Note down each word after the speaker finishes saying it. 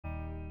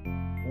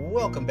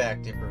Welcome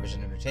back to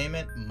Improvision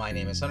Entertainment. My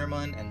name is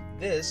Hunterman, and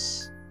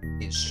this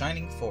is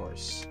Shining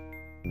Force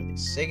for the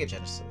Sega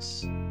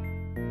Genesis.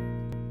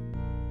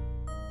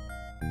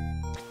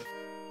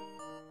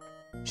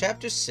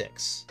 Chapter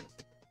 6,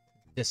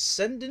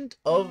 Descendant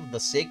of the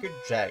Sacred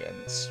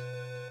Dragons.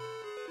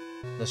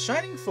 The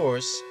Shining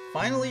Force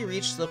finally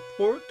reached the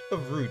port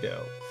of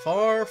Rudo,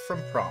 far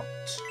from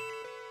Prompt.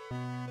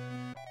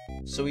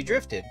 So we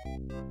drifted.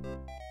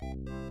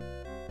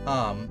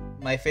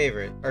 My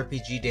favorite,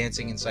 RPG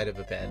dancing inside of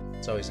a bed.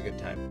 It's always a good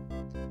time.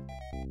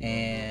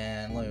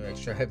 And let me make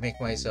sure I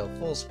make myself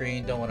full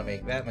screen. Don't want to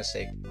make that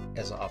mistake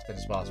as often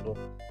as possible.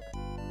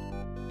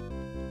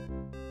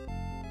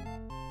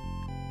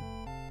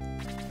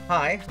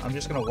 Hi, I'm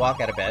just gonna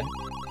walk out of bed.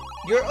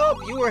 You're up!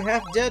 You were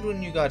half dead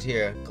when you got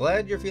here.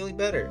 Glad you're feeling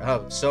better.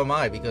 Oh, so am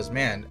I, because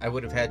man, I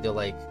would have had to,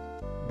 like,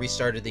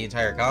 restarted the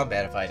entire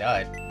combat if I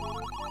died.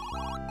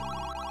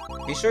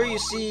 Be sure you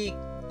see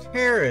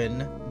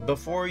Karen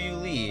before you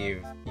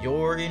leave.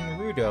 You're in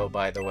Rudo,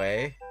 by the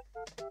way.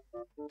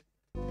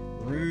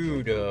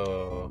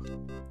 Rudo.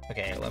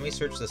 Okay, let me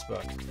search this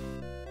book.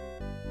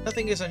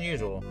 Nothing is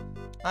unusual.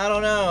 I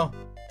don't know.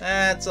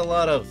 That's a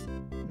lot of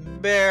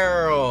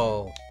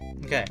barrel.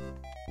 Okay,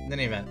 in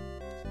any event.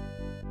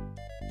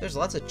 There's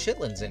lots of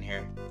chitlins in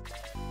here.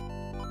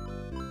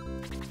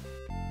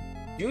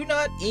 Do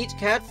not eat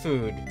cat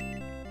food.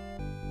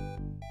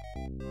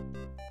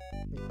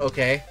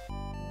 Okay.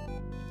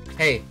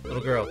 Hey,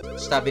 little girl,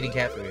 stop eating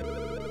cat food.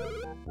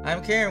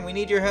 I'm Karen, we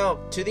need your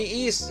help. To the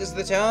east is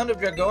the town of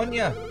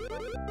Dragonia.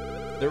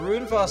 The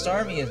Runefaust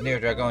army is near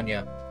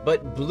Dragonia,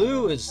 but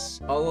Blue is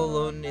all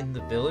alone in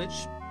the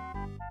village?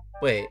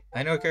 Wait,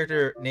 I know a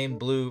character named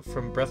Blue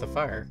from Breath of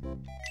Fire.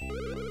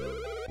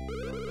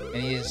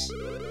 And he's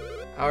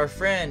our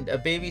friend, a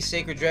baby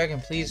sacred dragon.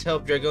 Please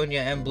help Dragonia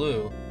and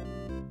Blue.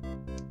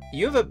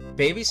 You have a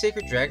baby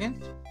sacred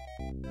dragon?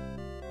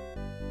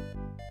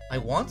 I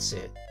wants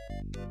it.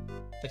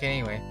 Okay,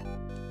 anyway.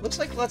 Looks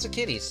like lots of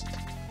kitties.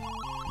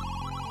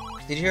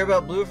 Did you hear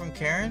about Blue from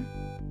Karen?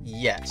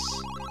 Yes.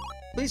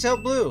 Please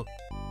help Blue.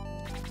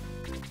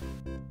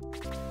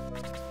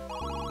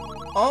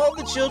 All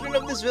the children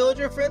of this village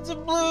are friends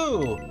of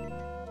Blue!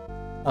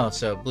 Oh,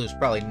 so Blue's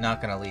probably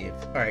not gonna leave.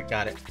 Alright,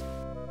 got it.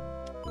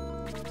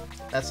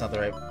 That's not the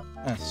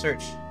right...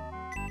 search.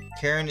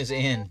 Karen is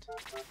in.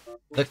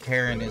 The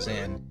Karen is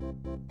in.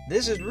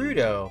 This is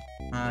Rudo.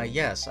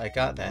 Yes, I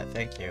got that.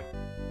 Thank you.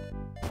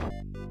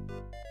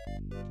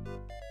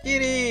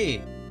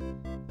 Kitty!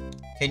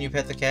 Can you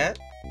pet the cat?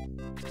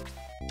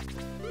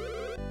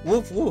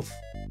 Woof woof.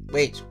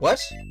 Wait,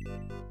 what?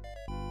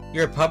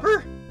 You're a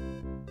pupper?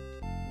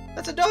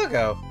 That's a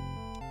doggo.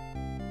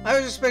 I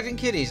was expecting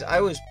kitties.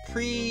 I was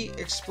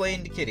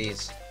pre-explained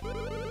kitties.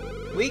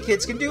 We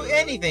kids can do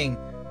anything.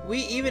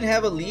 We even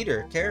have a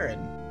leader, Karen.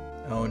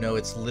 Oh no,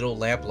 it's Little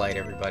Lamplight,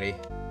 everybody.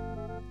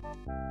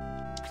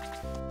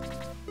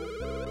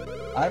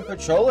 I'm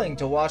patrolling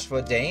to watch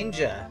for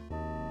danger.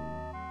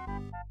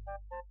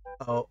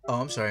 Oh,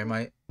 I'm sorry. Am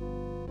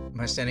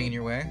I standing in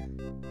your way?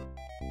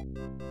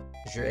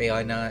 Is your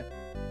AI not...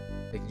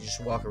 Like, you just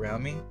walk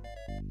around me?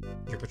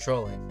 You're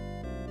patrolling.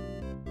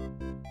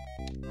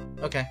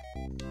 Okay.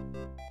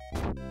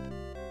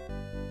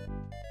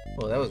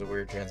 Well, that was a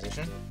weird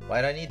transition.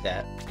 Why'd I need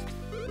that?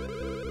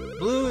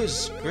 Blue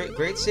is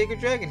great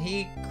sacred dragon.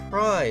 He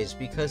cries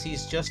because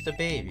he's just a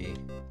baby.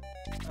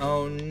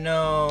 Oh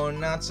no,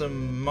 not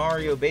some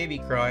Mario baby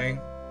crying.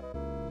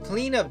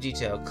 Cleanup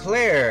detail.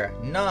 Claire,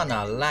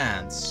 Nana,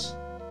 Lance.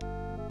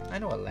 I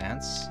know a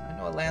Lance. I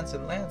know a Lance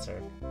and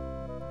Lancer.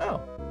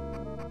 Oh.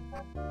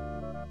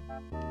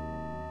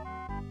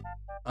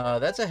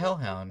 That's a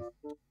hellhound.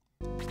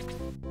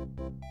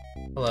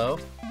 Hello?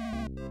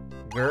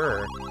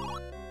 Grr.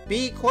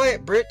 Be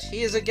quiet, Brit.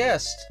 He is a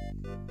guest.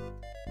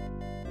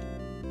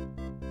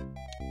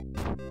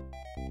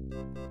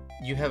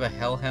 You have a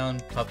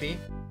hellhound puppy?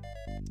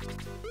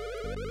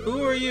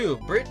 Who are you,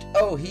 Brit?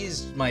 Oh,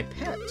 he's my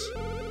pet.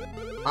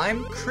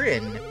 I'm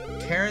Kryn,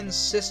 Karen's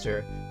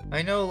sister.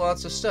 I know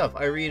lots of stuff.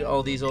 I read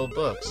all these old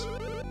books.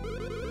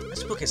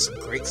 This book has some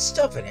great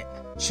stuff in it.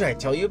 Should I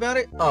tell you about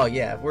it? Oh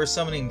yeah, if we're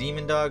summoning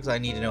demon dogs, I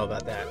need to know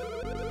about that.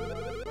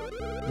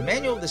 The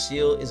Manual of the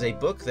Seal is a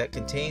book that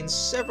contains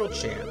several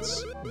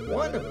chants.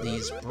 One of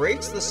these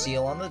breaks the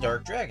seal on the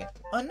Dark Dragon.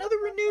 Another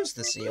renews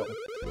the seal.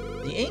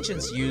 The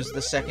ancients used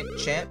the second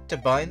chant to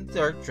bind the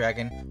Dark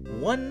Dragon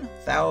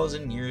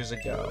 1,000 years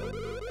ago.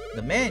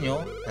 The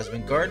manual has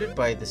been guarded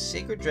by the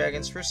sacred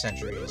dragons for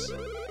centuries.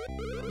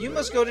 You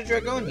must go to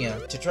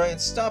Dragonia to try and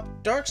stop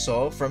Dark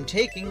Soul from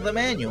taking the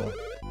manual.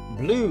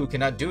 Blue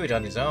cannot do it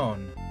on his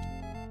own.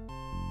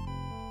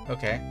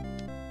 Okay.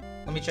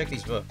 Let me check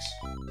these books.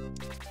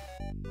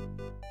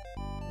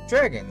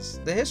 Dragons,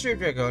 the History of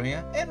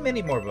Dragonia, and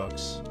many more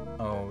books.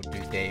 Oh, do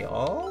they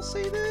all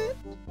say that?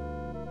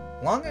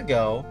 Long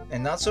ago,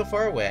 and not so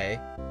far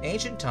away,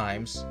 ancient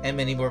times, and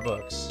many more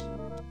books.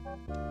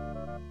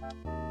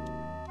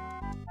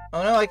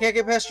 Oh no, I can't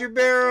get past your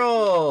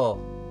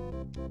barrel!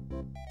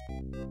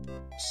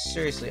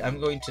 Seriously,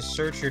 I'm going to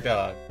search your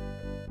dog.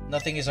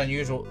 Nothing is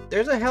unusual.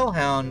 There's a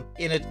hellhound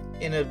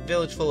in a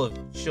village full of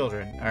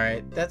children,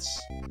 alright?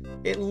 That's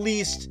at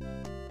least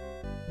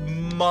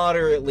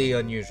moderately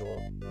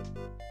unusual.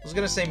 I was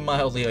gonna say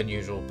mildly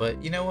unusual,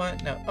 but you know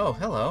what? No. Oh,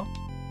 hello.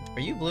 Are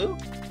you blue?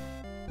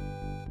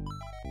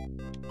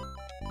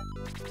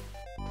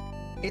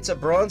 It's a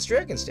bronze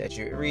dragon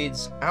statue. It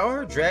reads,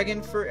 "Our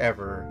dragon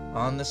forever,"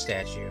 on the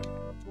statue.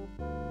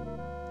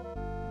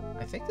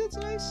 I think that's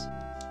nice.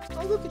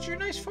 Oh, look at your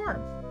nice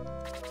farm.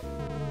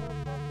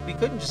 We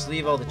couldn't just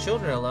leave all the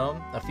children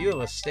alone. A few of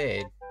us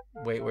stayed.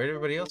 Wait, where did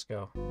everybody else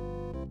go?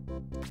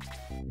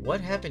 What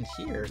happened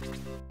here?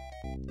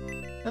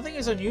 Nothing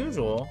is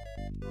unusual.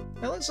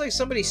 That looks like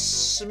somebody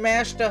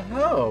smashed a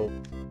hoe.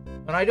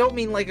 And I don't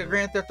mean like a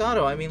Grand Theft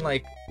Auto. I mean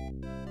like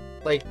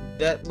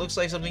that looks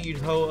like something you'd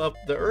hoe up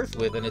the earth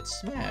with and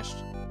it's smashed.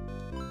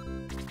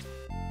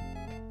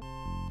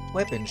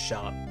 Weapon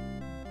shop.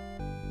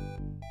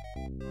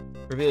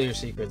 Reveal your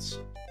secrets.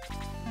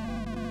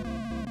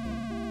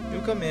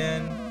 Do come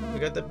in. We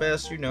got the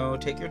best, you know.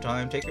 Take your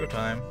time, take your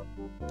time.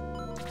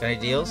 Got any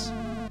deals?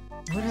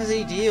 What has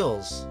any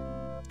deals?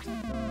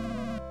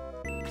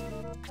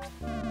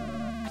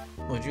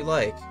 What'd you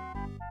like?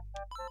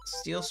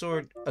 Steel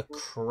sword, a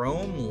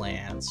chrome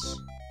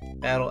lance,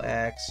 battle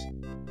axe,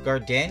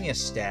 Gardania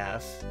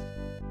staff,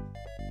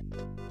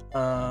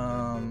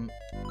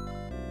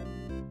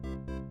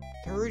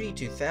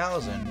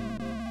 32,000.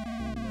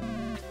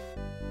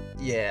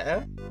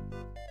 Yeah.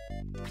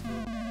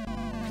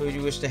 Who would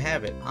you wish to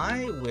have it?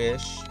 I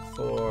wish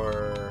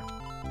for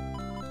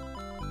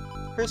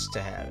Chris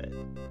to have it.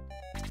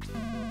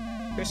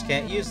 Chris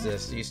can't use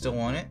this. Do you still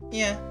want it?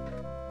 Yeah.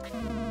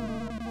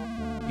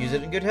 Use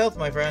it in good health,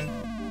 my friend.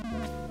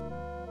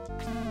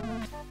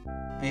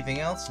 Anything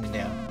else?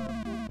 No.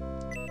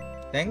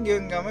 Thank you,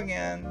 and come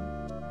again.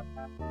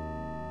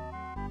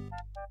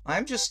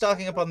 I'm just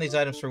stocking up on these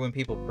items for when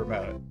people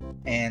promote.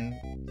 And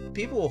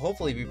people will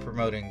hopefully be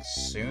promoting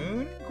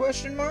soon?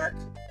 Question mark?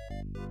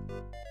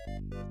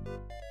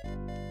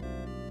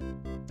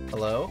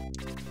 Hello?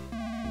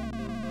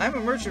 I'm a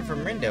merchant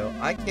from Rindo.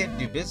 I can't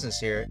do business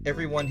here.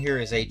 Everyone here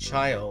is a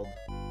child.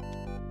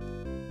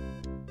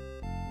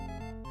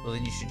 Well,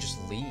 then you should just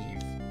leave.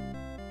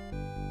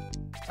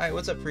 Alright,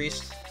 what's up,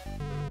 priest?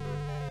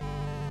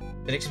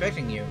 Been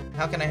expecting you.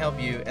 How can I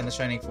help you and the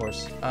Shining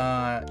Force?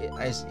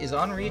 Is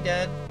Henri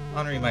dead?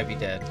 Henri might be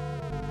dead.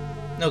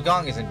 No,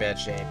 Gong is in bad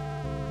shape.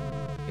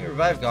 You can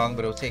revive Gong,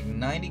 but it'll take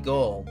 90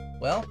 gold.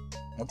 Well,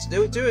 let's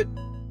do it to it.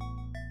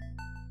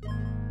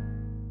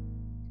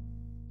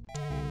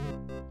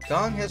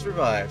 Gong has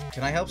revived.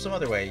 Can I help some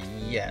other way?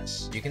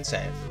 Yes, you can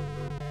save.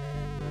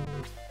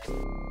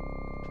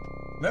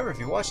 Remember, if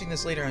you're watching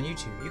this later on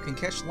YouTube, you can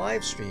catch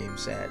live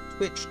streams at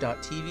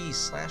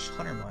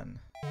twitch.tv/Huntermun.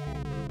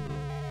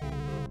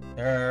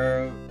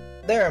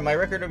 There, my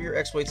record of your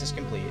exploits is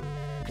complete.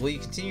 Will you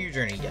continue your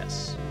journey?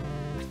 Yes.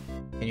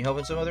 Can you help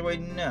in some other way?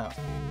 No.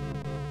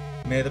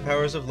 May the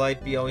powers of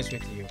light be always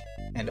with you,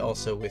 and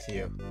also with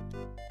you.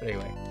 But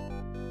anyway.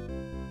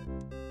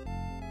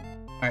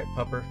 Alright,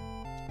 Pupper.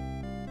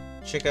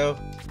 Chico.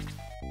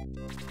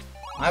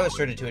 I was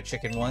turned into a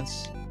chicken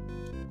once.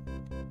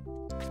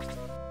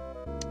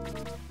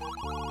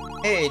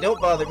 Hey, don't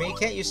bother me.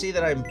 Can't you see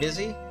that I'm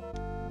busy?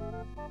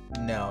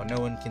 No, no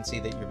one can see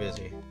that you're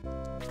busy.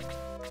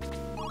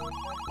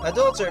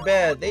 Adults are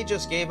bad. They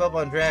just gave up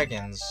on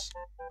dragons.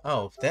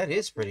 Oh, that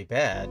is pretty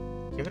bad.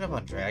 Giving up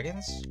on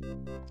dragons?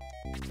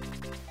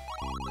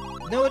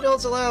 No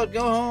adults allowed.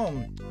 Go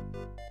home.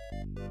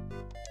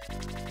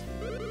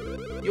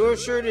 Your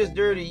shirt is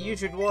dirty. You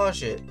should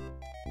wash it.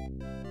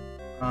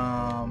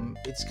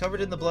 It's covered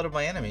in the blood of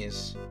my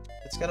enemies.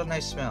 It's got a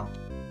nice smell.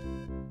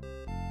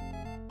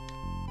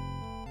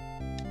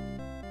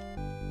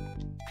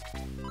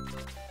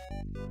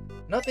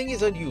 Nothing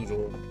is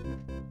unusual.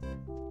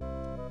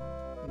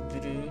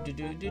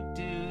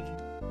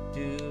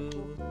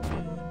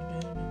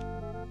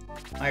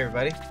 Hi,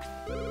 everybody.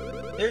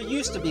 There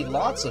used to be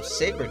lots of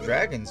sacred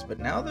dragons, but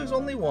now there's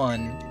only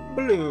one.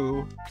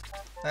 Blue.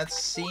 That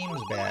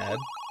seems bad.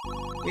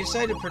 We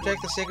decided to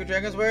protect the sacred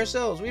dragons by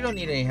ourselves. We don't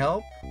need any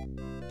help.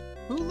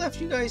 Who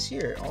left you guys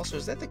here? Also,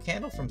 is that the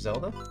candle from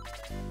Zelda?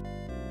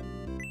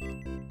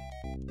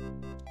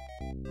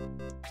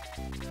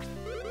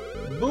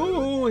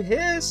 Boo!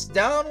 Hiss!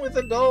 Down with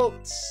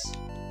adults!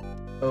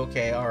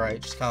 Okay,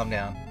 alright, just calm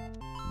down.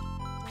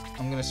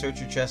 I'm gonna search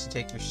your chest and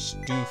take your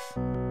stoof.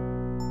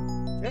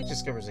 Jack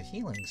discovers a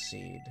healing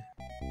seed.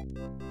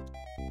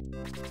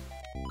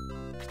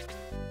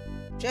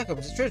 Jack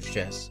opens a treasure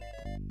chest.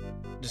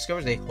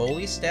 Discovers a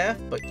holy staff,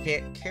 but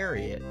can't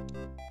carry it.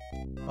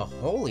 A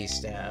holy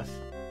staff?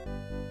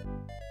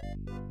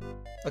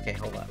 Okay,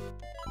 hold on.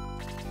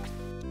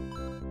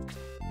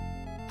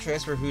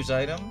 Transfer whose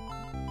item?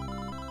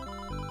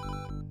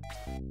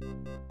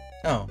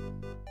 Oh,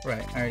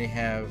 right, I already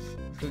have...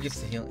 Who gets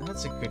the healing?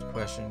 That's a good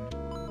question.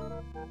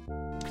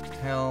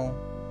 Hell...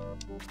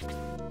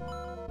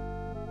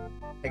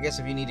 I guess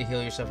if you need to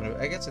heal yourself...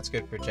 I guess it's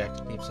good for Jack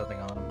to keep something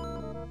on him.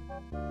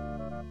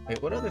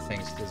 Wait, what other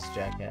things does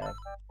Jack have?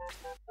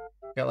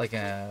 Got like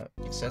a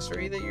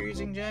accessory that you're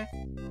using, Jack?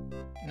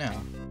 No.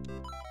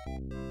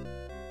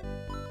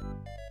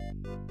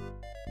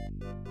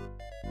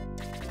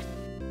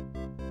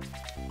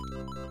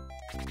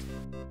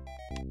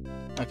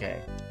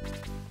 Okay.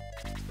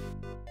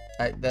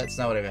 That's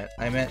not what I meant.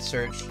 I meant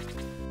search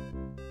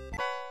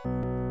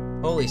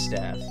Holy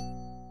Staff.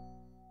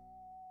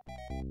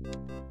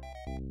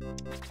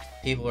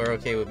 People are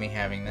okay with me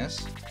having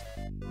this.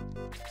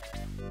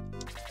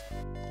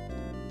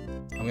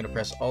 I'm gonna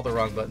press all the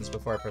wrong buttons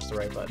before I press the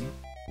right button.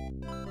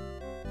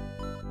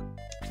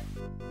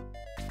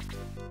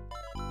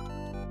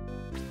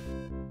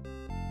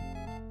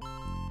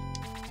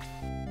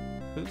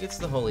 Who gets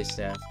the Holy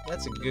Staff?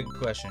 That's a good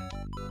question.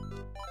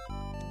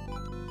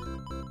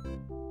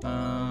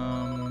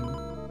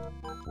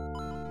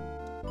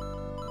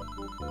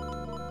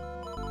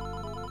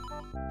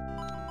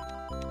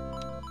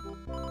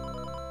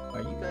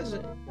 Are you guys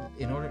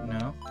in order?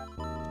 No.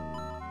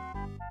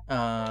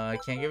 I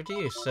can't give it to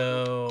you,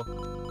 so...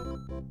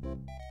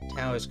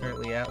 Tao is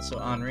currently out, so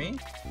Henri.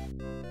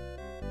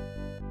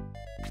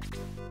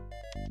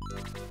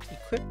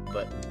 Equip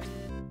button.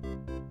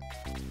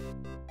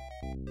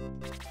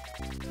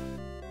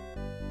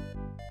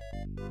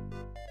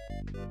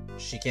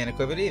 She can't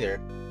equip it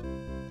either.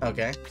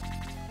 Okay.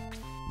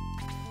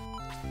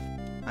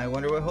 I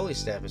wonder what Holy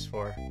Staff is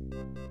for.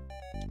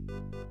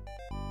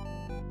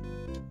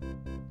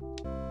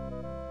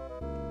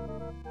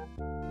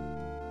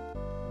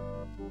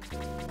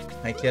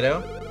 Hi,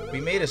 kiddo. We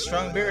made a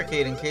strong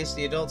barricade in case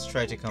the adults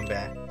try to come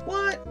back.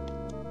 What?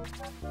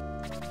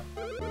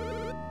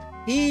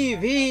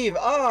 Heave! Heave!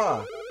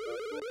 Ah!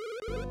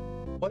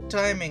 What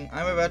timing?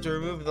 I'm about to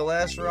remove the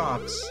last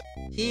rocks.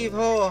 Heave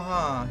ho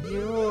ha!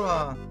 Heave ho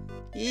ha!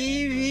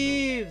 Heave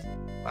heave!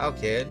 Wow,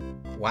 kid.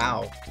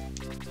 Wow.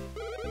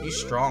 You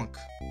strong.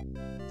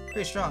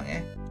 Pretty strong,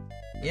 eh?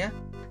 Yeah?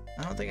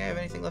 I don't think I have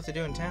anything left to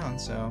do in town,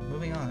 so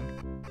moving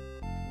on.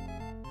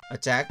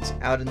 Attacked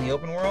out in the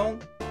open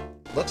world?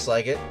 Looks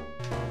like it.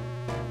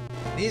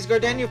 These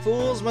Gardenia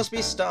fools must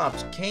be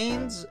stopped.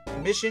 Kane's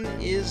mission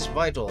is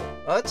vital.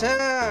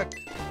 Attack!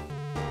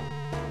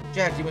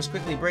 Jack, you must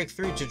quickly break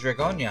through to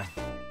Dragonia.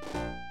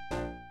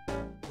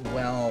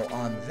 Well,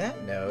 on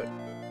that note,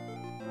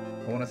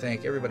 I want to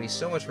thank everybody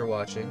so much for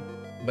watching,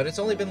 but it's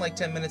only been like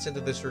 10 minutes into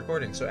this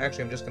recording, so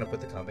actually I'm just going to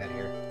put the combat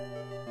here.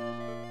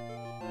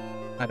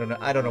 I don't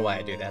know why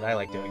I do that. I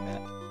like doing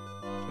that.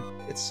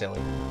 It's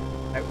silly.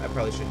 I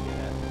probably shouldn't do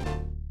that.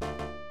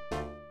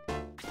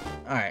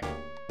 Alright.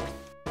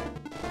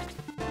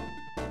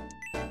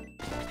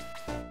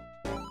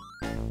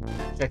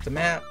 Check the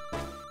map.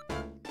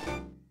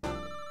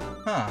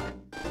 Huh.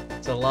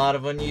 It's a lot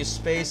of unused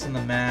space in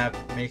the map.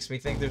 Makes me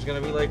think there's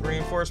gonna be like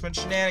reinforcement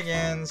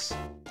shenanigans.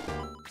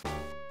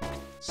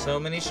 So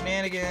many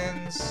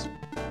shenanigans.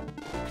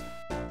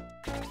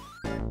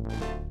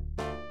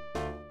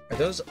 Are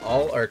those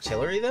all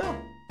artillery though?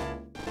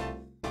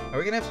 Are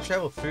we gonna have to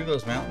travel through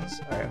those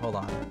mountains? Alright, hold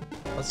on.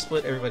 Let's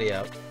split everybody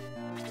up.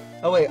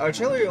 Oh wait,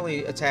 artillery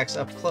only attacks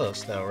up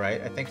close though,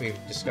 right? I think we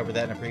discovered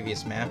that in a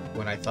previous map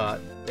when I thought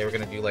they were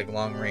gonna do like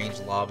long-range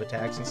lob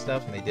attacks and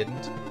stuff, and they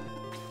didn't.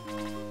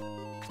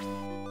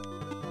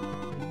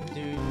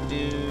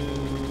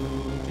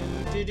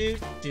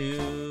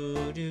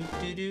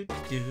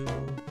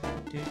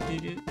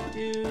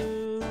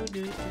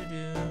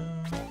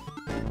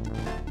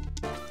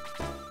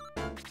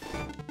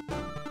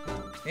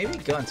 Maybe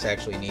Gunts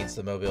actually needs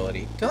the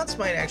mobility. Gunts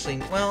might actually...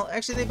 Well,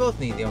 actually they both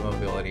need the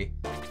mobility.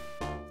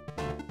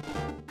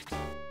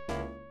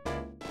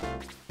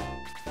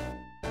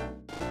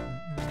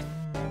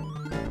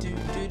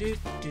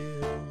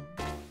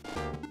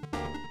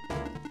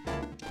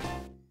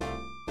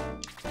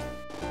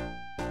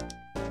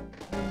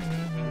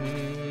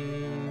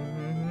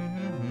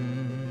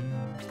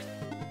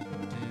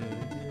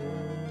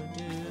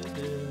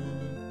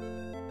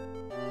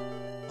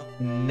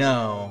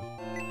 No.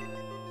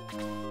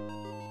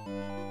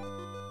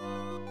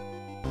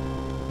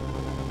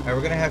 Alright,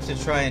 we're gonna have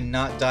to try and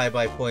not die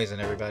by poison,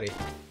 everybody.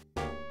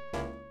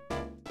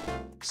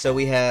 So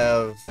we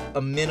have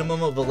a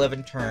minimum of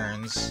 11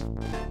 turns.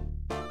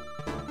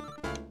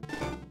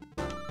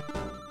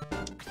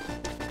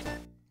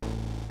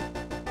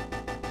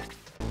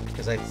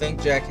 Because I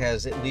think Jack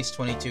has at least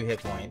 22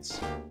 hit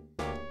points.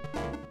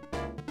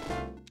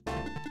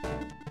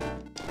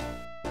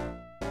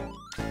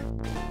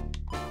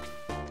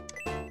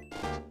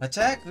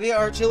 Attack the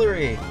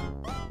artillery!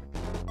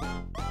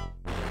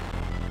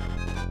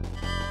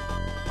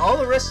 All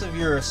the rest of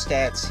your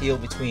stats heal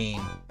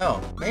between... Oh,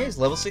 May's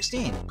level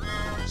 16.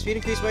 Speed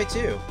increased by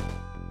 2.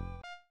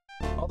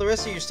 All the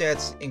rest of your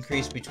stats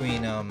increase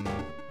between,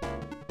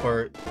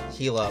 or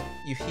heal up.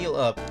 You heal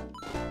up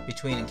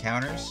between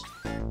encounters,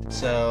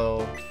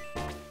 so...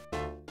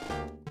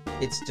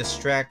 It's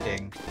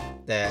distracting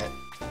that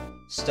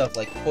stuff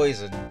like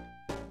poison...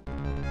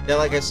 Now,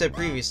 like I said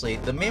previously,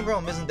 the main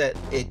problem isn't that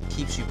it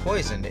keeps you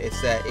poisoned,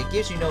 it's that it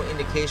gives you no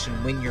indication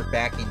when you're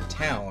back in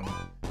town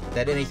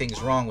that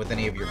anything's wrong with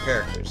any of your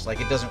characters.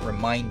 Like, it doesn't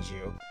remind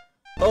you.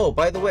 Oh,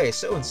 by the way,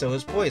 so-and-so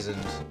is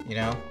poisoned, you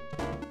know?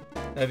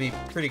 That'd be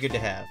pretty good to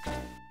have.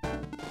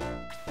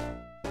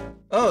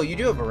 Oh, you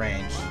do have a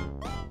range.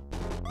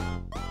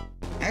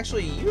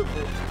 Actually, you have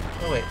a...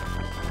 Oh, wait.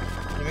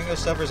 Domingo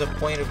suffers a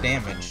point of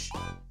damage.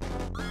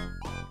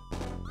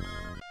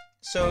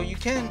 So you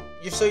can...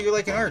 you're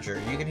like an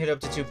archer. You can hit up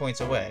to 2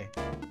 points away.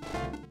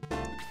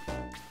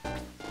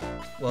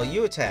 Well,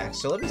 you attack,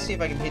 so let me see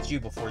if I can hit you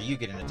before you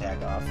get an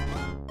attack off.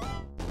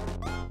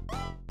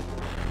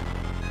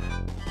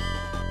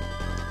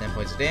 10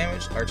 points of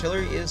damage.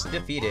 Artillery is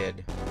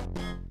defeated.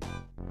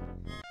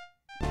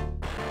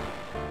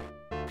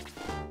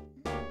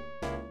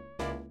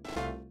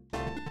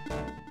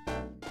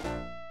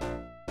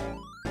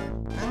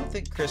 I don't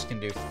think Chris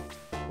can do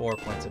 4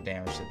 points of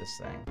damage to this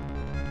thing.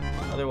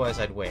 Otherwise,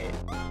 I'd wait.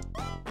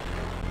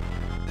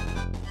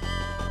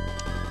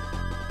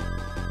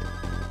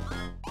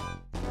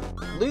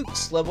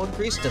 Luke's level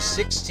increased to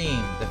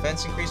 16.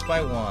 Defense increased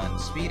by 1.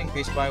 Speed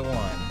increased by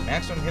 1.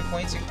 Maximum hit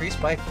points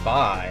increased by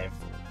 5.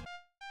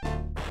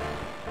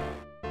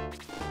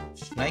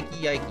 Nike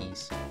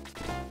yikes.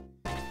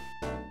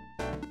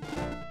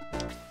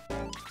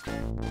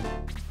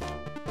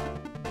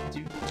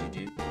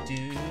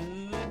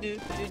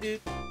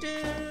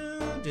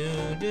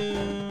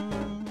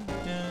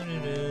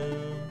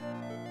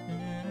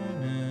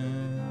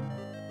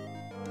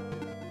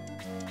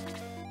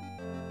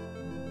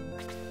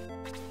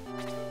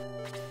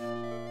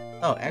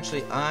 Oh,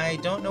 actually, I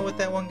don't know what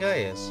that one guy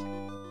is.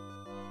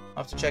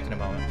 I'll have to check in a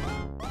moment.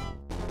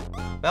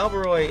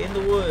 Balbaroy in the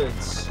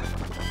woods.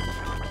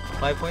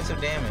 5 points of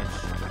damage.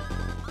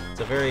 It's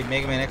a very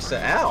Mega Man X...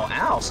 Ow!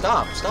 Ow!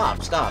 Stop!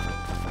 Stop! Stop!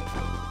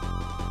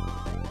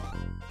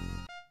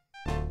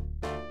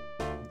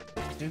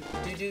 Do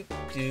do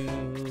do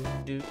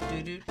do do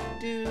do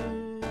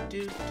do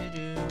do do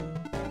do.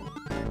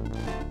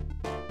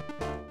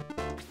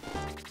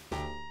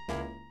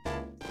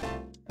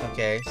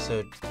 Okay,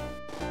 so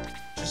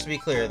just to be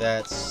clear,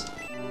 that's...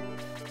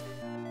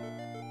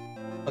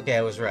 Okay,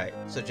 I was right.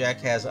 So Jack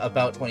has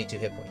about 22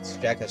 hit points.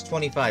 Jack has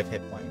 25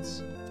 hit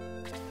points.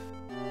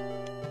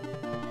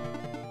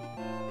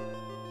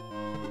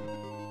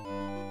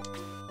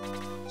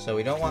 So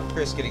we don't want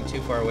Chris getting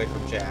too far away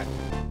from Jack.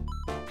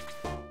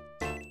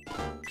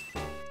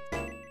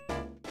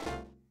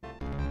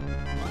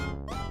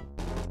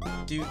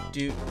 Do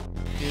do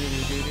do do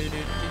do do do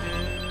do.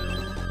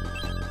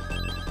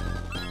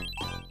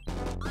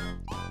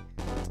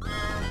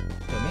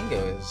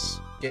 Domingo is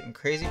getting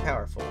crazy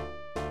powerful.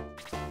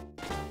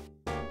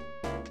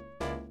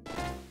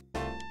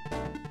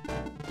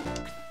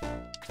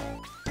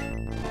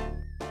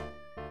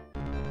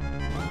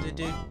 Do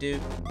do do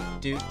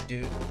do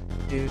do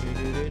do do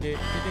do do.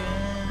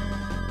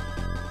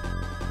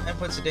 9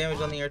 points of damage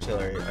on the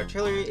artillery.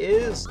 Artillery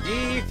is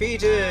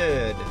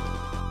defeated.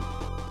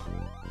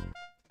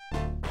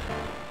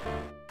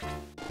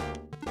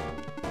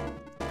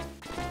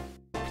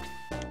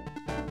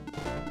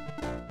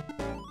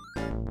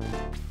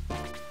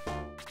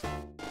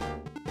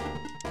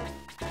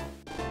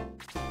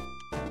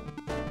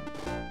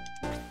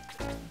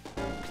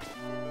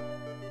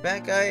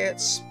 That guy at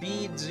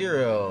speed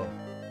 0.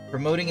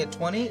 Promoting at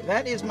 20?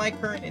 That is my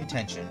current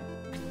intention.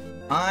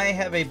 I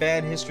have a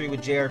bad history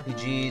with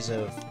JRPGs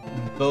of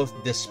both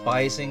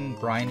despising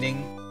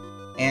grinding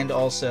and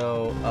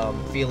also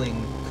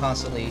feeling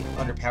constantly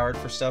underpowered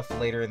for stuff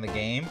later in the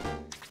game.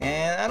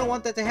 And I don't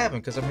want that to happen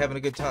because I'm having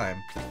a good time.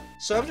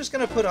 So I'm just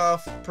going to put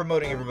off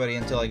promoting everybody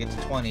until I get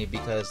to 20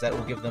 because that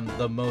will give them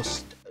the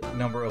most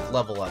number of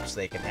level ups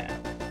they can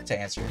have, to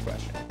answer your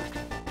question.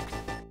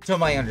 To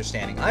my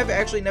understanding. I've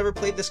actually never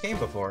played this game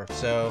before,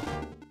 so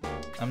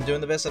I'm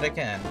doing the best that I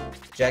can.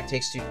 Jack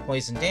takes 2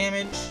 poison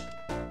damage.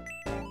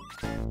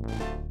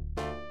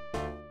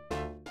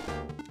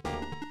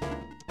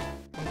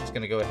 I'm just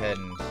gonna go ahead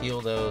and heal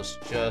those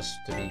just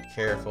to be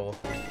careful.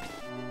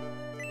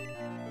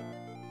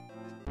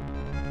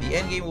 The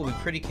endgame will be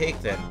pretty cake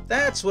then.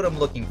 That's what I'm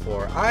looking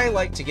for. I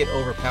like to get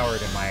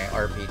overpowered in my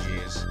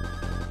RPGs.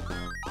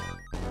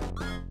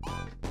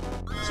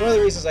 It's one of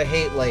the reasons I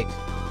hate, like,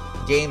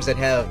 games that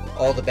have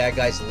all the bad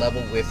guys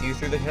level with you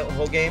through the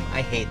whole game.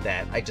 I hate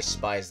that. I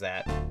despise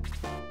that.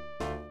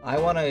 I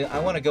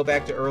wanna go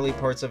back to early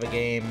parts of a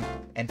game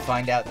and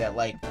find out that,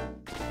 like,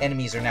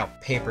 enemies are now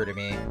paper to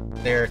me.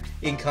 They're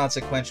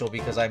inconsequential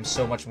because I'm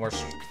so much more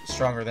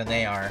stronger than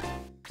they are.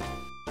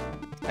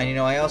 And, you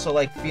know, I also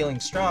like feeling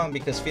strong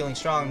because feeling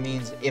strong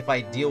means if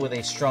I deal with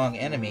a strong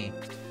enemy,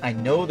 I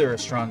know they're a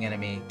strong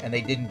enemy and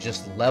they didn't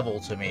just level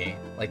to me.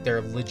 Like,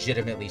 they're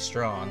legitimately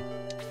strong.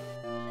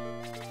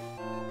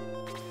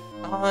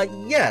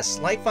 Yes,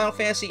 like Final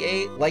Fantasy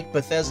VIII, like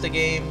Bethesda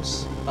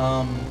games.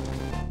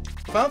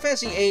 Final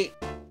Fantasy VIII,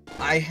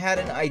 I had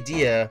an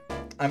idea.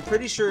 I'm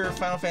pretty sure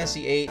Final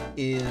Fantasy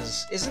VIII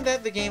isn't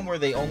that the game where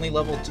they only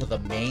level to the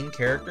main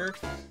character?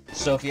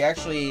 So if you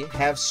actually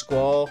have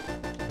Squall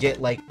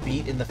get, like,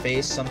 beat in the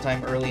face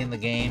sometime early in the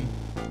game,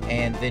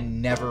 and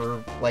then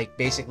never, like,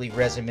 basically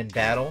res him in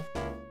battle,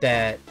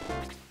 that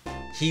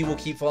he will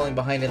keep falling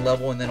behind in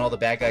level, and then all the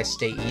bad guys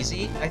stay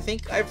easy. I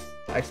think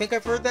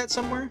I've heard that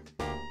somewhere.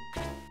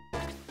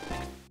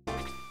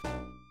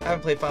 I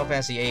haven't played Final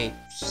Fantasy VIII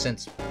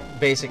since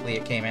basically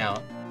it came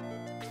out.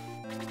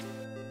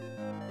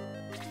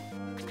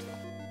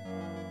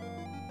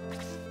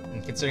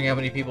 And considering how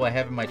many people I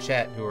have in my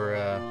chat who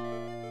are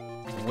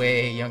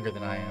way younger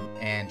than I am,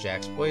 and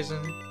Jack's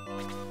Poison.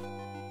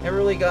 Never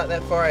really got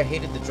that far. I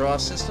hated the draw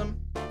system.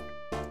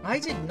 I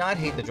did not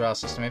hate the draw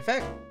system. In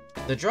fact,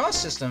 the draw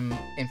system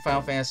in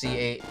Final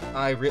Fantasy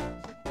VIII,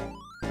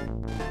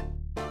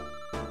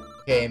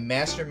 Okay,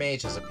 Master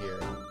Mage has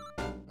appeared.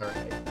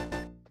 Alright.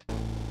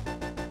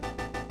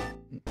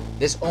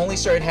 This only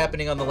started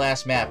happening on the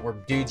last map, where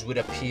dudes would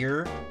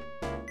appear,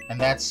 and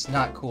that's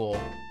not cool.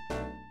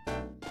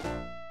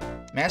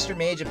 Master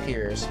Mage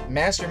appears.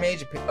 Master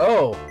Mage appears.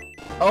 Oh!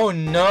 Oh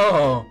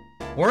no!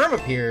 Worm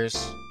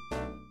appears.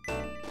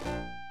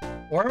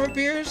 Worm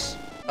appears?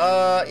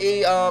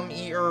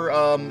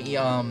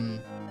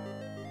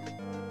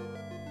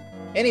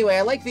 Anyway,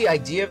 I like the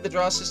idea of the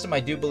draw system.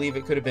 I do believe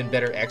it could have been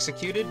better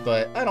executed,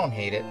 but I don't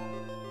hate it.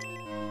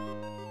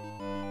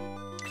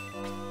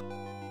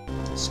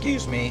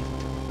 Excuse me.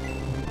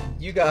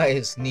 You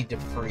guys need to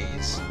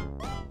freeze.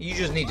 You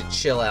just need to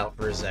chill out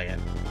for a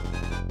second.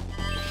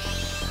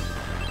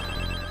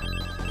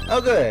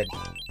 Oh good.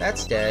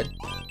 That's dead.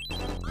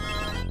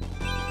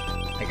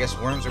 I guess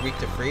worms are weak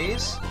to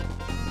freeze?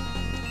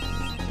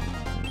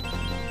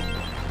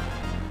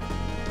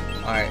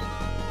 Alright.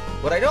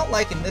 What I don't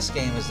like in this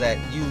game is that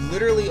you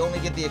literally only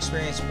get the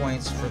experience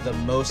points for the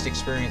most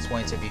experience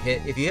points if you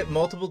hit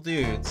multiple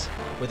dudes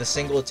with a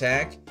single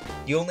attack,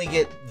 you only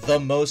get the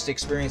most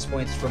experience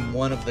points from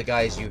one of the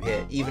guys you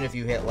hit, even if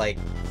you hit like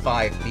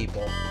 5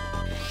 people.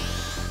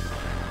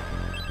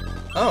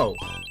 Oh,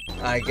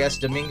 I guess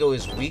Domingo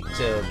is weak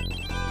to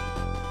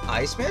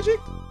ice magic?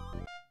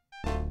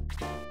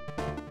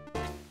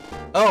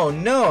 Oh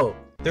no!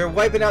 They're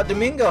wiping out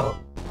Domingo!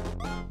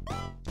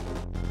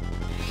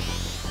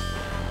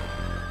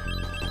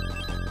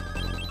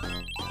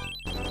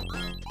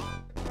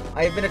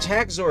 I have been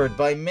attack-zored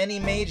by many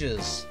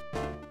mages.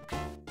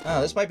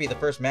 Oh, this might be the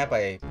first map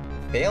I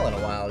fail in a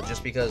while,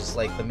 just because,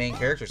 like, the main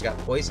character's got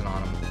poison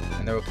on them,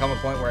 and there will come a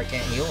point where I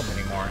can't heal them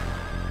anymore.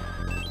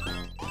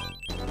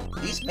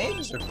 These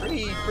mages are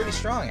pretty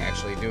strong,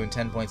 actually, doing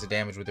 10 points of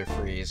damage with their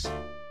freeze.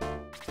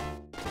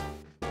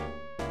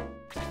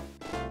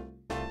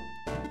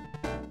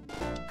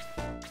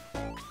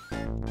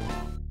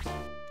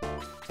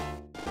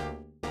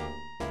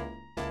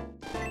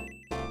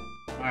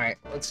 Alright,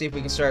 let's see if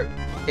we can start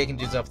taking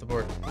dudes off the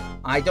board.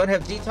 I don't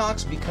have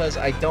detox because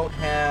I don't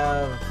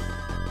have...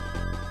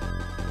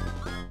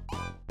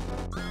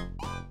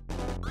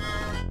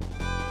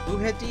 Who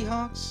had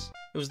detox?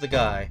 It was the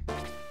guy.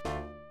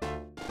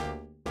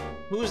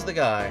 Who was the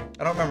guy?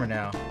 I don't remember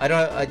now. I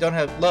don't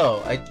have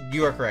Low.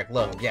 You are correct,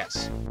 Low,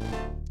 yes.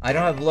 I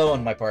don't have Low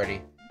in my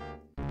party.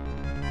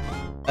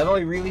 I've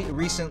only really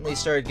recently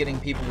started getting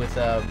people with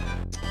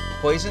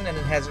poison, and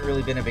it hasn't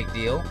really been a big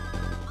deal.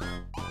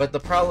 But the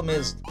problem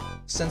is,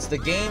 since the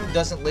game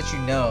doesn't let you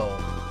know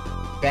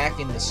back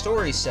in the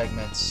story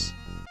segments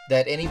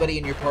that anybody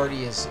in your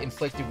party is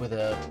inflicted with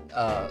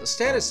a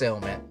status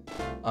ailment,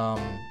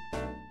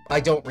 I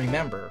don't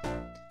remember.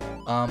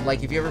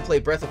 Like, if you ever play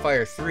Breath of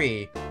Fire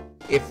 3,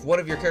 if one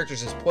of your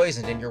characters is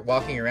poisoned and you're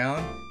walking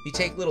around, you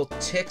take little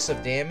ticks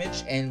of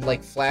damage and,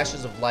 like,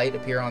 flashes of light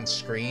appear on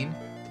screen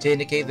to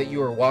indicate that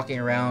you are walking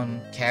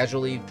around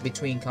casually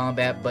between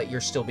combat, but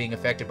you're still being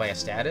affected by a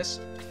status.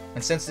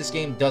 And since this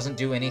game doesn't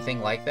do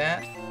anything like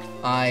that,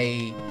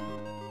 I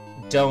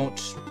don't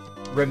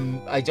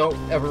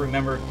ever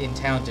remember in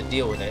town to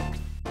deal with it.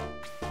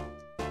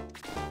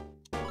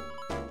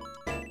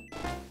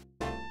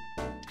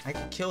 I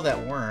could kill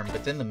that worm,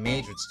 but then the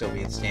mage would still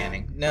be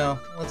standing. No,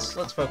 let's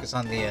focus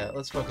on the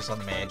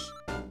mage.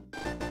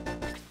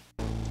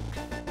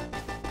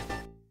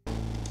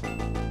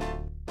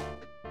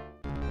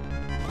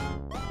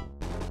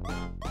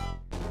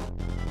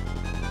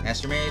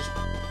 Master Mage.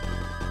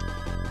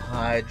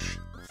 Dodge.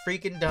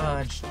 Freaking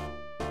dodge.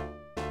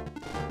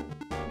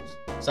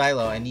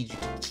 Silo, I need you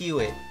to Q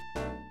it.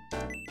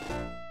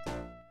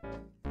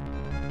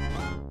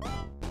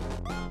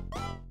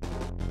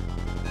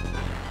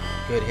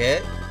 Good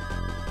hit.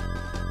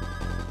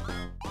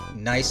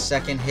 Nice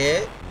second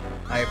hit.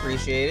 I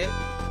appreciate it.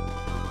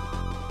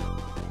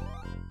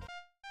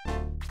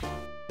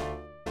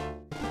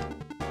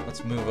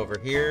 Let's move over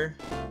here.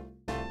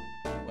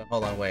 Wait,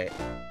 hold on, wait.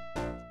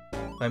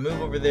 If I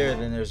move over there,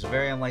 then there's a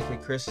very unlikely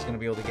Chris is going to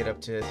be able to get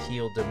up to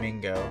heal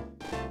Domingo.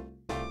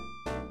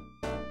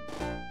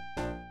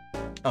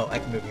 Oh, I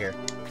can move here.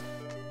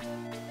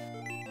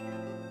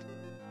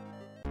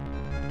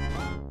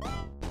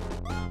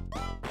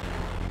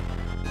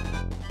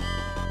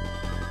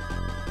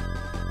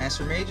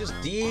 Master Mage is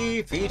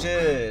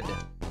defeated!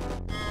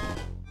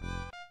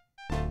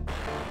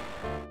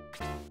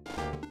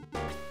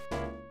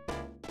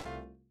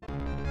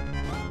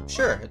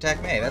 Sure,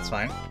 attack May, that's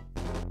fine.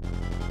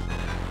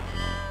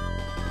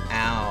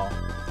 Ow.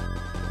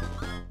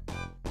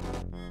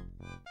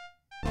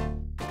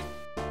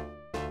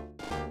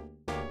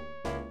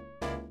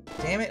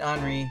 Damn it,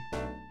 Henri.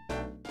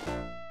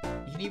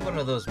 You need one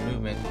of those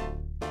movement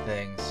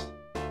things.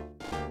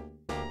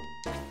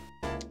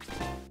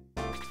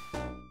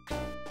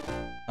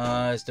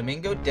 Is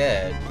Domingo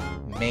dead?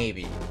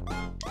 Maybe.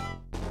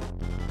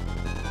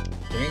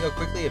 Domingo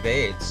quickly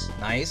evades.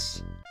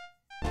 Nice.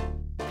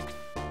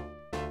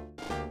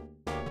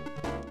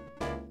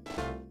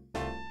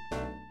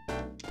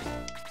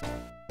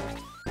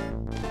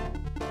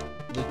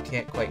 Luke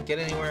can't quite get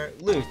anywhere.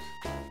 Luke,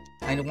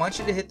 I want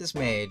you to hit this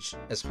mage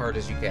as hard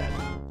as you can.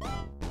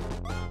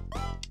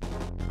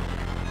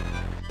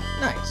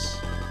 Nice.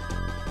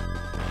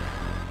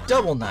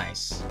 Double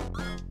nice.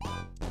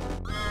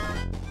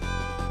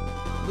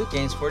 Luke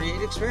gains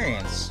 48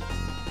 experience.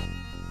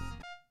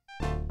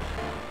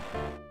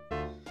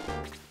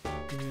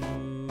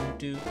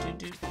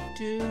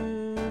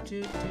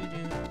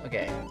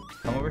 Okay,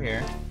 come over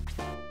here.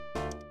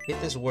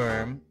 Hit this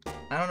worm.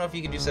 I don't know if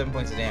you can do 7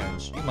 points of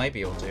damage. You might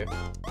be able to.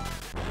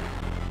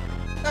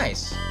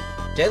 Nice.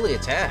 Deadly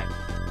attack.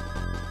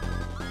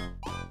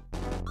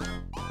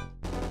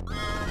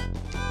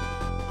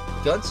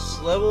 Guns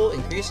level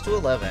increased to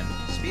 11.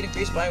 Speed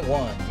increased by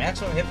 1.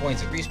 Maximum hit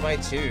points increased by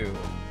 2.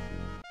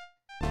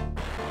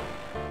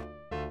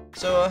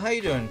 So, how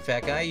you doing,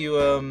 fat guy? You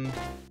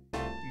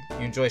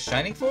enjoy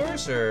Shining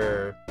Force,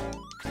 or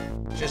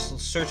just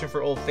searching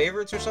for old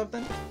favorites or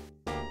something?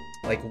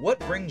 Like, what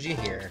brings you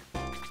here?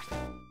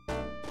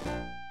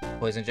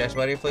 Poison Jack's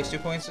body inflicts 2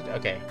 points?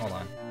 Okay, hold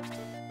on.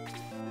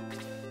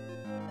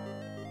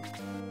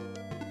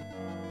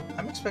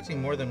 I'm expecting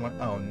more than one.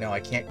 Oh, no, I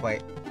can't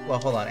quite. Well,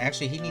 hold on.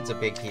 Actually, he needs a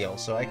big heal,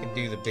 so I can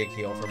do the big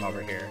heal from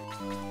over here.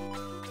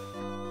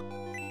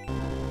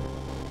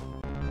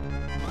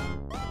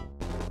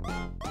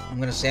 I'm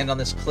gonna stand on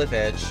this cliff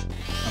edge.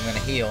 I'm gonna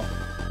heal.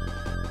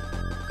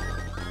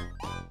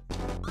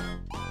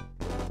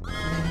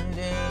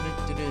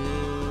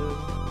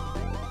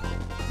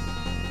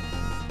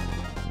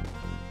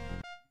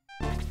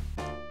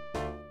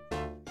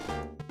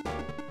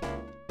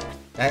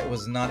 That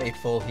was not a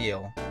full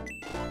heal.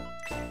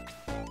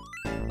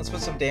 Let's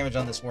put some damage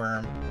on this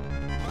worm.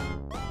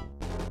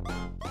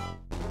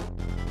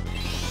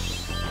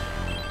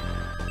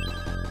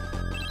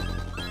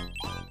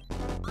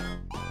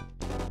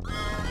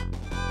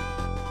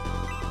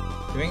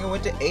 Domingo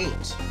went to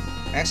 8.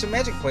 Maximum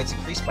magic points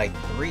increased by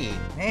 3.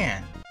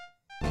 Man,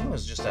 he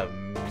was just a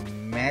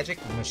magic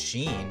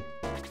machine.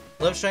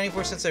 Love Shining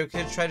Force since I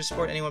could try to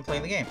support anyone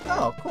playing the game.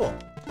 Oh, cool.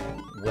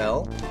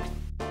 Well,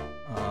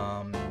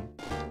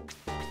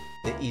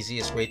 the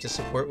easiest way to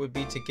support would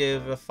be to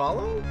give a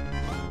follow?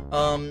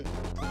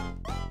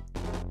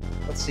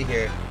 Let's see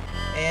here.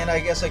 And I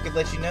guess I could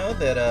let you know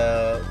that,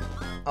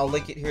 I'll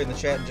link it here in the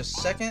chat in just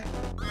a second.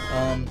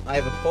 I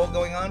have a poll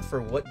going on for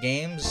what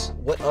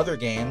other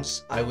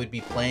games I would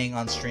be playing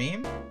on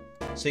stream.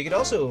 So you could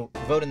also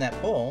vote in that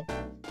poll.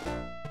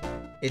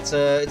 It's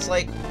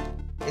like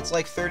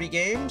 30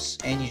 games,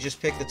 and you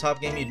just pick the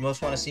top game you'd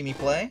most want to see me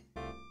play.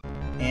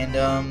 And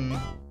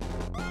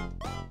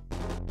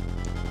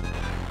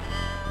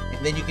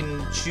then you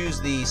can choose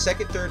the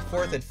second, third,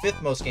 fourth, and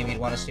fifth most game you'd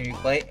want to see me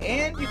play,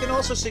 and you can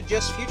also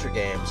suggest future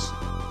games.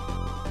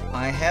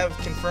 I have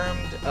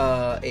confirmed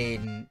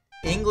an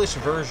English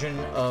version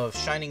of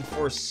Shining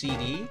Force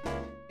CD.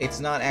 It's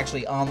not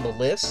actually on the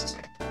list,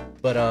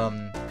 but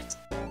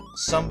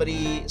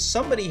somebody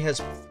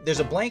has. There's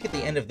a blank at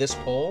the end of this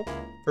poll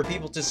for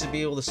people to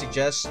be able to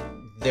suggest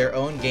their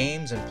own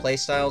games and play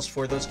styles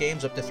for those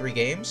games, up to 3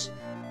 games,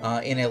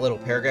 in a little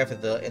paragraph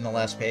in the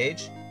last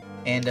page.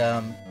 And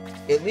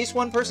at least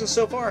one person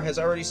so far has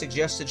already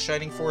suggested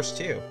Shining Force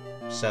 2.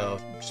 So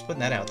just putting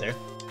that out there.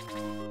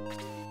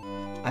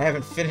 I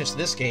haven't finished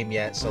this game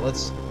yet, so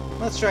let's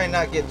try and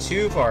not get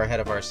too far ahead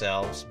of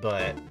ourselves,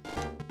 but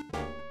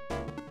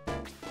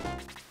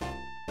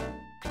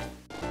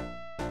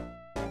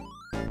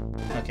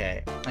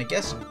okay, I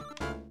guess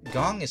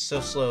Gong is so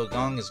slow,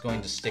 Gong is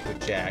going to stick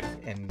with Jack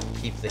and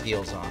keep the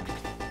heals on.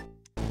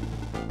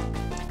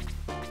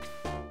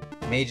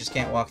 Mages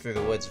can't walk through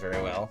the woods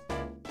very well.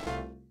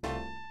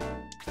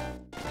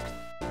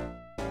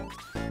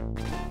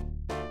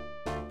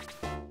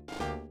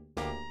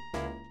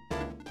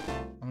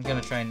 I'm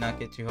gonna try and not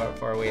get too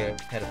far away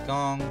ahead of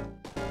Gong.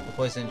 The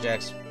Poison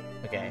Jack's...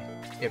 okay.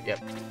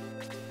 Yep.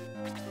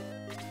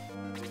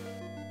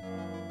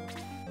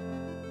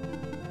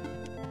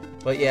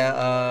 But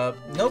yeah,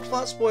 no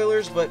plot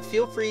spoilers, but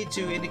feel free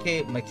to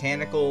indicate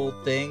mechanical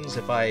things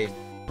if I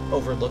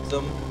overlook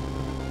them.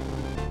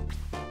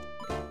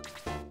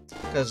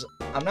 Because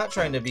I'm not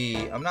trying to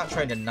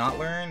not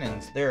learn,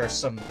 and there are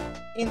some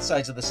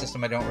insides of the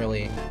system I don't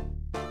really...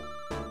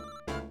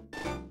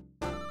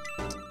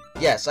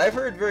 Yes, I've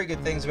heard very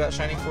good things about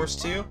Shining Force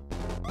 2.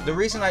 The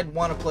reason I'd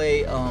want to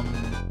play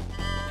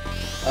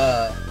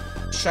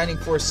Shining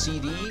Force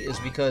CD is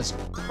because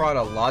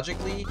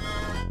chronologically,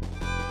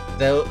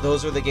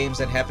 those are the games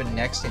that happen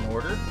next in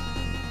order,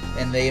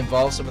 and they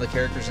involve some of the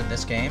characters in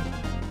this game.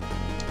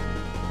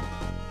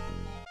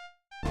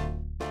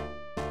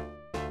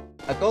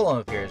 A golem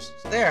appears.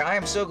 There, I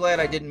am so glad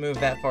I didn't move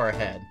that far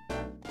ahead.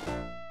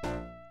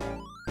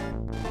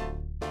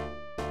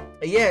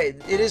 Yeah,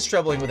 it is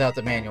troubling without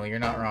the manual, you're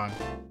not wrong.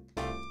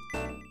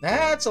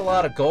 That's a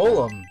lot of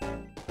golem.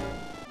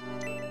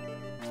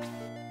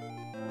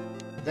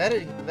 That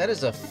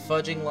is a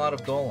fudging lot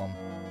of golem.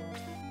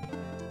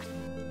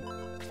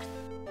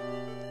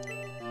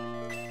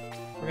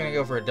 We're gonna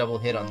go for a double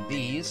hit on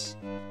these.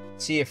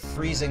 See if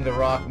freezing the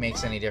rock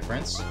makes any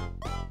difference.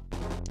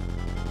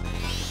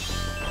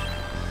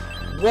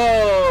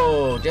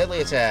 Whoa!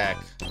 Deadly attack.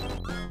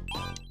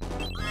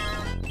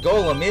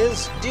 Golem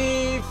is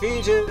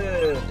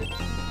defeated!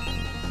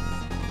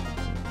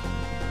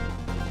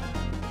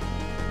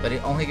 But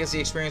it only gets the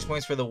experience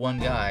points for the one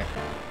guy.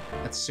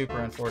 That's super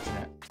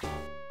unfortunate.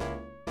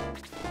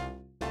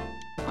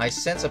 I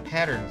sense a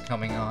pattern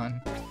coming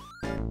on.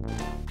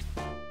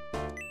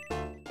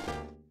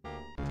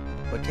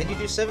 But can you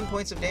do 7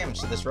 points of damage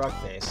to this rock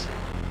face?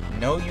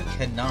 No, you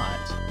cannot.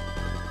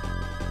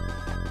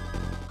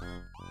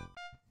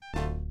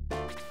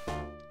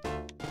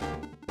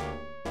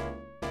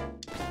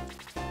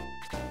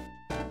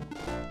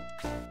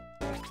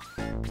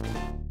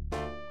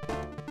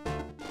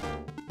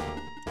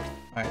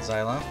 Alright,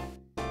 Xylo.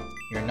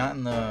 You're not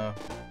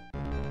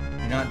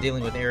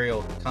dealing with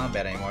aerial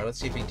combat anymore. Let's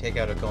see if you can take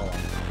out a golem.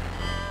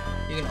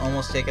 You can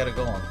almost take out a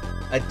golem.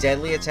 A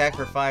deadly attack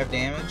for 5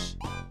 damage?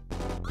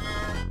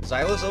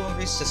 Xylo's level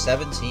increased to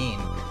 17.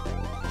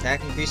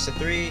 Attack increased to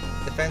 3,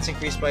 defense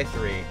increased by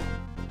 3.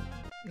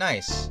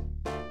 Nice.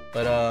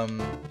 But,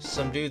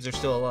 some dudes are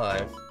still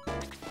alive.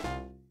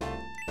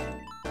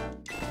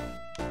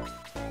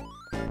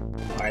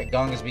 Alright,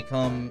 Gong has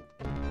become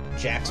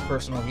Jack's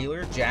personal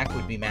healer. Jack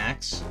would be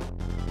Max.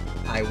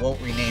 I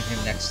won't rename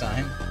him next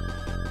time.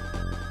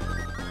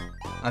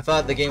 I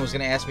thought the game was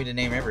going to ask me to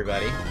name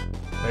everybody,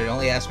 but it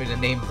only asked me to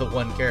name the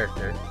one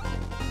character.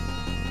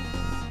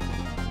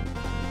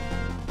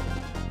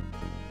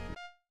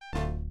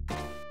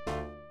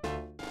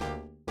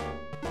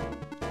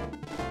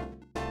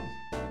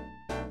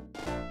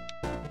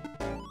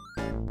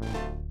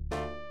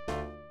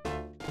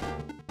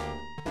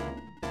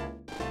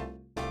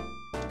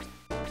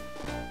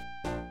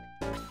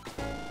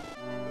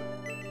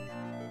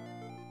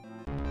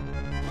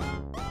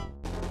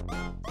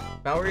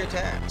 Bowery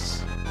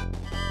attacks.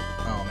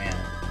 Oh man.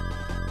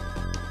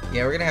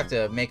 Yeah, we're gonna have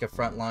to make a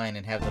front line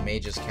and have the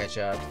mages catch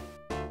up.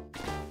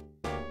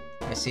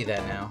 I see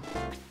that now.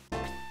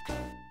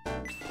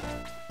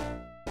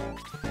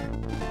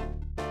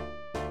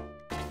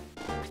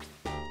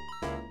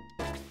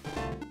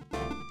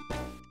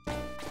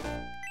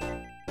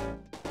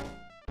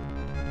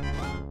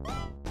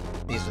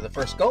 These are the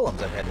first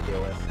golems I've had to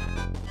deal with.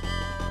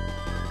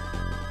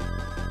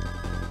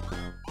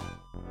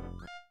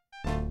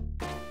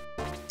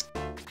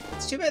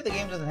 Too bad the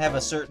game doesn't have a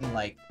certain,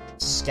 like,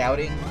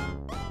 scouting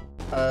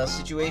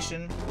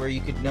situation where you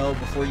could know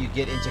before you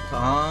get into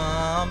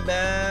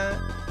combat.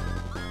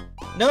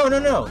 No, no,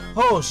 no!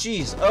 Oh,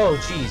 jeez. Oh,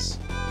 jeez.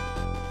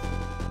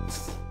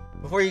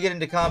 Before you get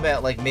into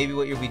combat, like, maybe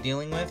what you'll be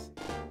dealing with?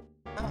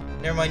 Oh,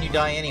 never mind, you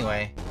die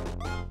anyway.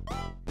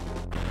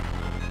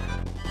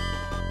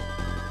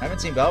 I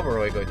haven't seen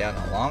Balboroy go down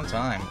in a long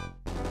time.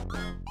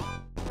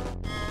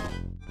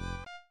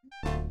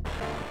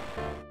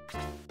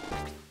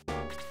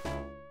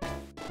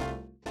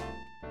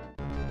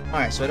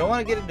 Alright, so I don't want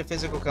to get into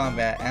physical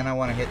combat, and I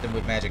want to hit them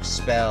with magic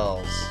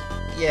spells.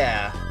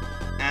 Yeah.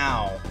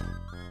 Ow.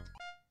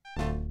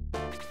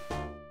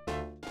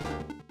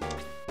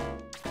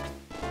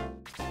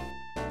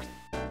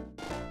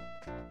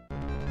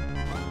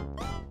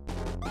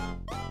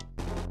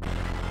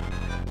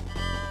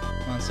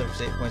 On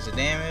 78 points of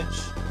damage.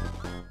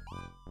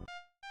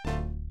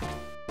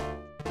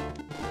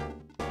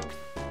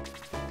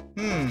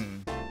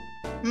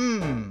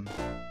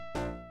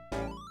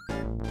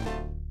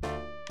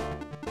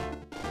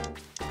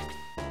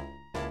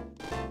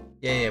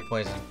 Yeah,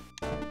 poison.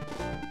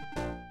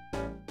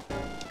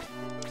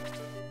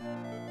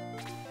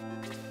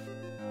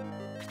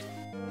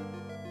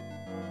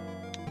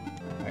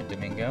 Alright,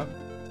 Domingo.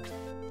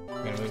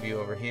 I'm gonna move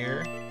you over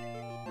here.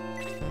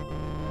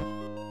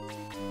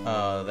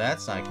 Oh,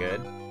 that's not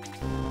good.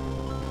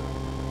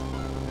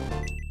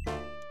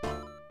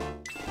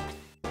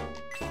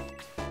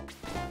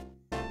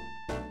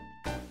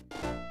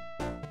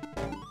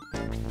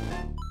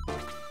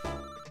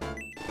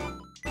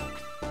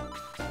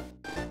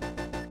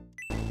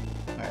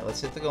 Let's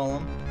hit the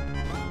golem.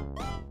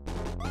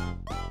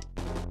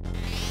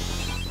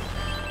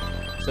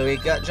 So we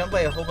got jumped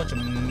by a whole bunch of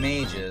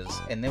mages,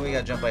 and then we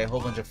got jumped by a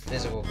whole bunch of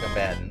physical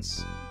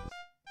combatants.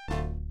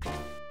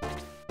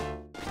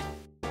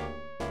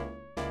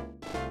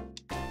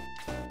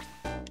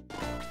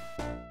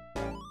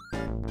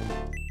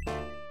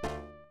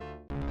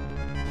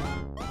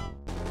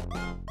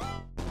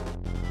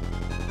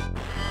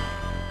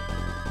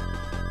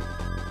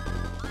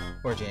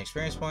 $14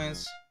 experience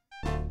points.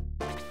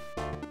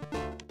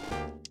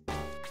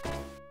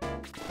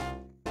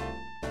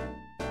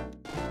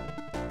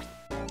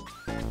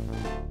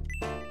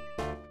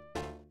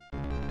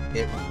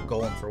 Hit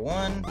Golem for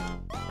 1.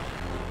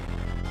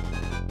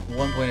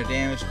 1 point of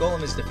damage.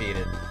 Golem is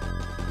defeated.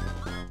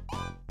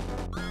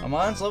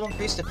 Amon's level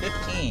increased to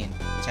 15.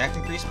 Attack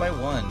increased by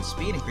 1.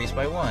 Speed increased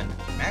by 1.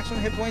 Maximum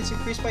hit points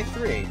increased by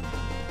 3.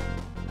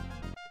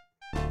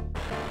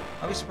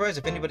 I'll be surprised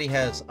if anybody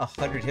has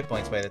 100 hit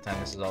points by the time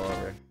this is all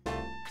over.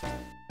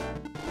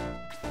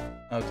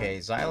 Okay,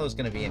 Xylo's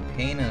gonna be in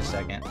pain in a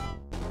second.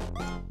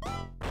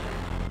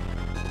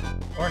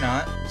 Or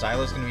not.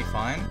 Xylo's gonna be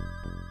fine.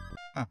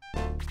 Huh.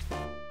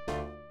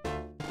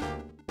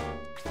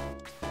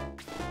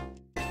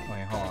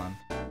 Wait, hold on.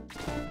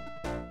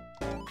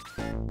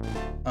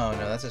 Oh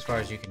no, that's as far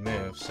as you can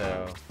move,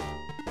 so...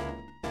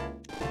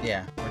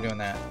 Yeah, we're doing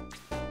that.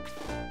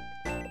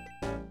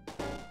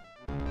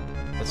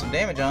 Put some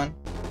damage on.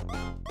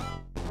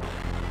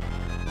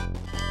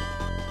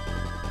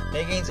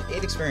 It gains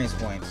 8 experience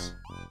points.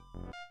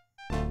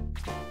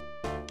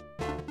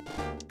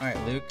 Alright,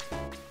 Luke.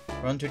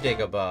 Run to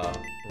Dagobah.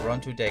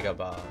 Run to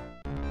Dagobah.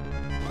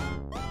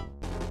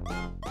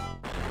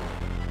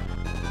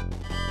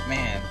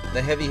 Man,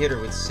 the heavy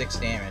hitter with 6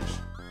 damage.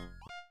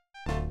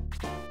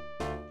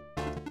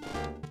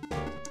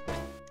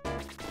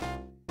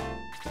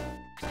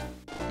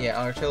 Yeah,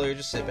 artillery,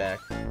 just sit back.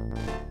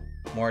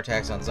 More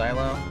attacks on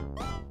Xylo.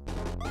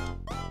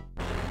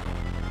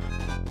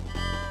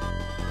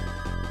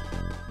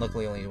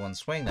 Luckily only one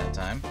swing that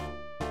time.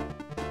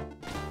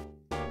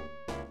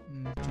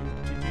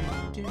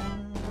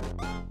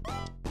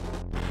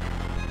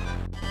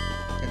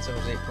 10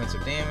 suffers 8 points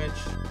of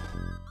damage.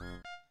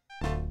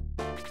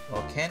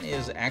 Well, Ken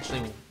is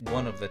actually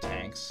one of the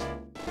tanks.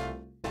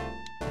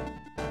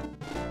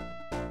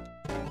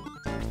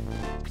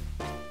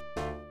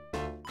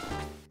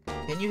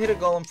 Can you hit a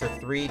golem for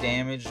 3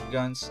 damage,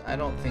 Gunts? I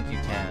don't think you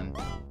can.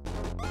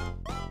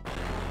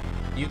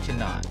 You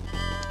cannot.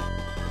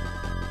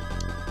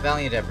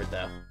 Valiant effort,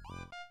 though.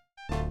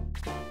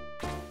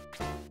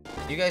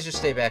 You guys just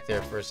stay back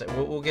there for a sec.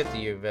 We'll get to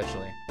you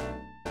eventually.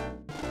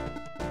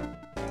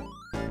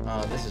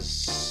 Oh, this is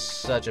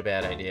such a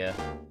bad idea.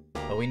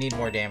 But we need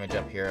more damage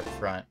up here up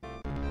front.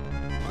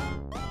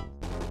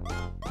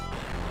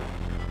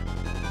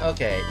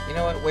 Okay, you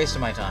know what? Waste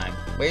of my time.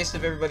 Waste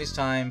of everybody's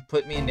time.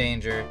 Put me in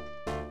danger.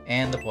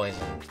 And the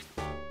poison.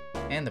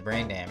 And the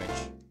brain damage.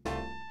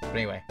 But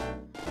anyway.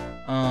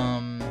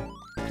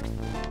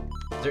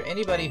 Is there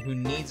anybody who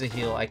needs a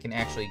heal I can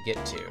actually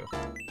get to?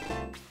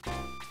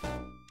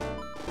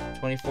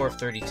 24 of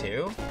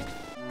 32?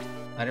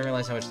 I didn't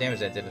realize how much damage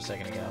that did a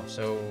second ago.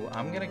 So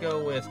I'm gonna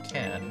go with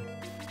Ken.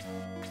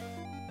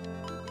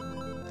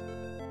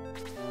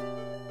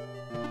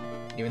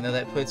 Even though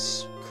that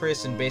puts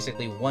Chris in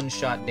basically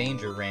one-shot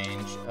danger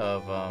range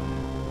of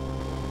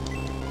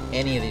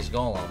any of these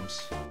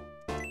golems.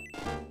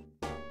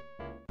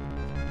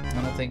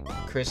 I don't think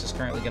Chris is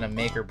currently gonna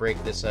make or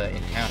break this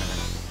encounter.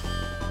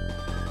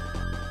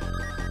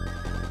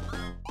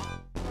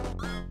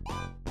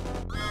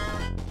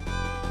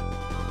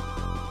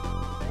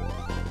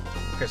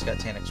 Chris got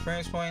 10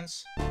 experience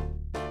points.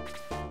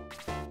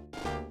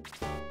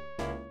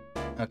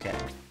 Okay.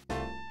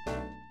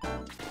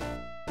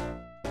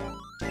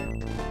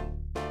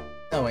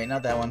 Oh wait,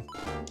 not that one.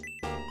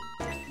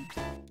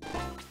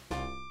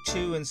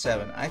 2 and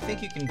 7. I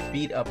think you can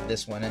beat up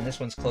this one, and this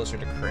one's closer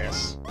to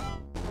Chris.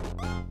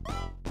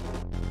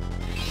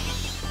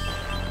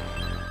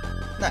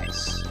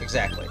 Nice.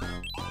 Exactly.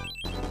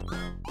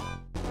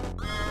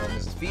 One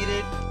is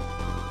defeated.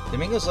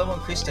 Domingo's level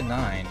increased to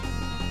 9.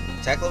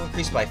 Attack level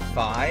increased by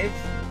 5.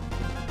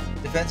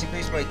 Defense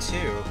increased by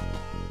 2.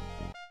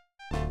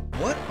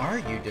 What are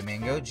you,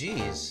 Domingo?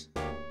 Jeez.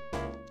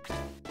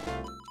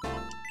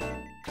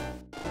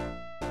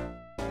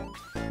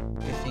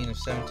 Of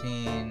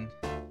 17.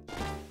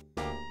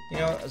 You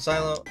know,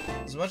 Xylo,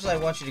 as much as I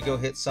want you to go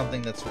hit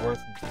something that's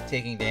worth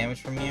taking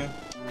damage from you,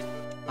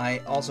 I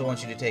also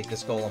want you to take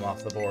this golem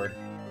off the board.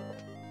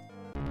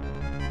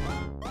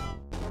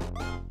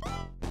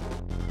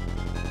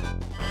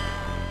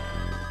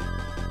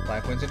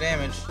 Five points of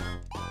damage.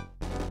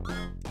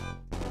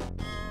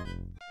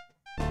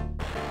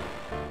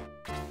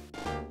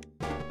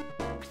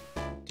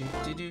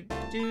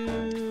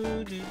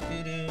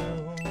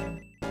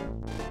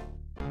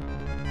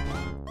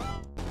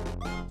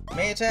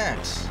 May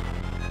attacks.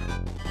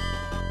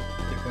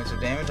 3 points of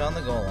damage on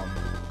the golem.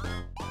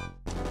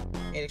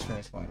 8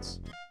 experience points.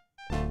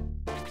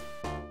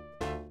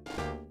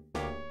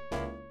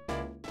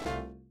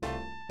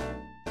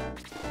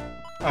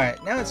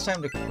 Alright, now it's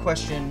time to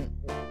question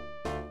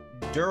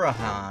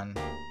Durahan.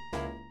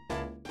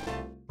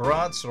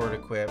 Broadsword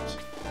equipped.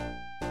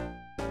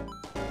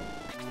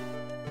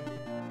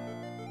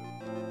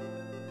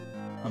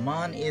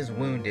 Amon is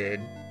wounded,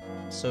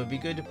 so it'd be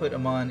good to put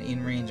Amon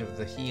in range of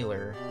the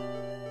healer.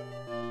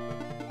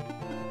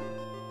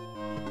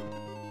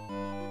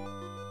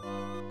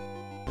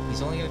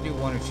 He's only gonna do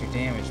 1 or 2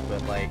 damage,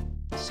 but, like,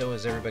 so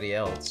is everybody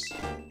else.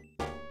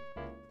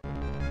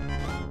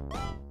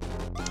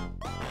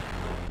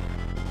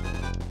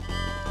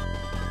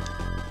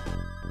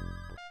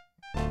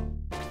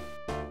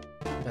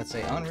 Let's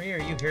say, Henri, are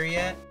you here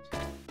yet?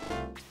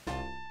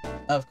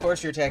 Of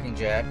course you're attacking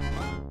Jack.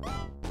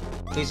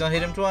 Please don't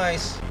hit him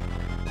twice.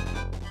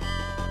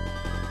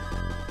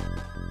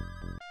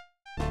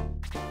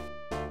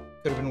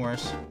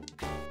 worse.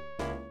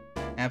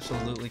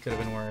 Absolutely could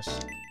have been worse.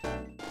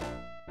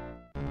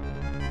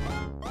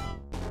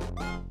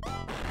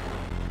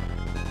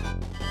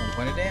 One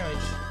point of damage.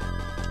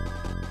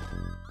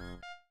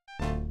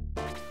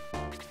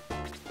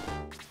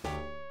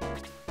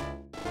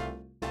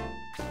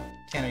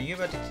 Ken, are you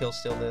about to kill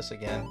steal this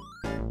again?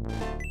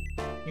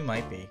 You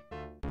might be.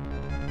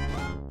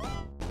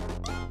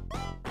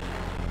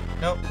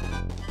 Nope.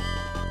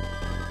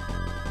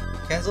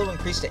 Ken's level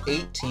increased to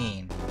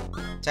 18.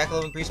 Attack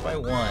level increased by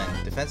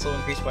 1. Defense level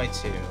increased by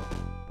 2.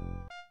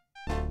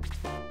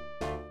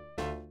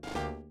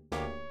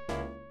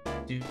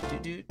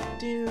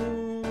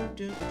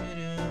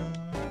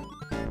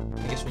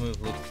 I guess we'll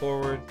move Luke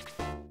forward.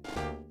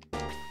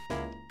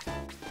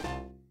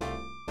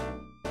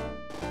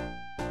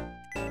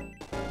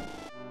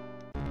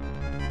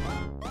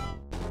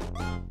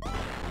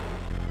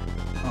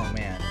 Oh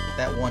man,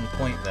 that 1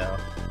 point though.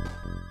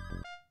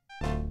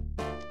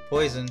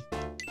 Poison.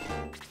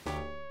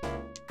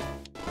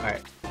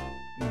 Alright.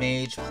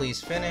 Mage,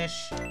 please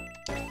finish.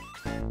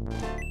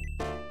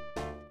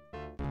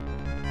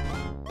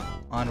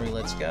 Henri,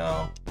 let's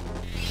go.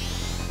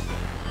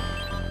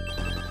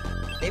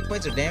 8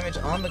 points of damage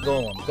on the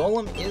Golem.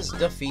 Golem is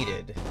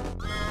defeated.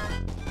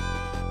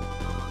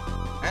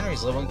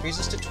 Henri's level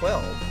increases to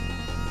 12.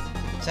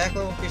 Attack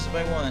level increases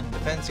by 1.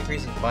 Defense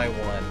increases by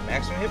 1.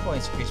 Maximum hit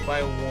points increase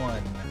by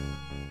 1.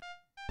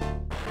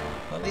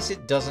 Well, at least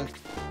it doesn't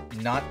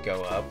not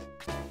go up.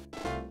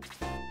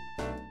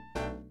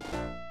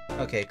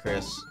 Okay,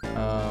 Chris.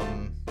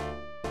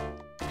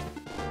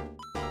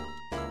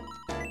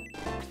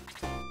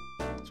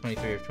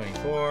 23 of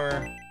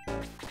 24.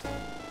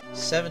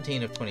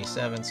 17 of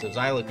 27, so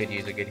Xylo could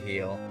use a good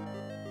heal.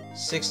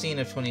 16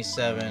 of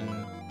 27.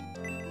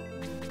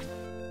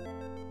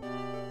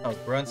 Oh,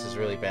 Grunts is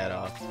really bad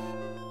off.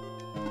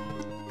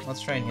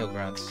 Let's try and heal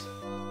Grunts.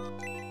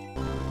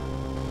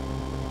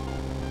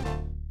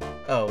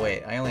 Oh,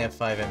 wait, I only have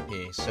 5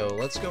 MP, so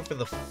let's go for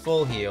the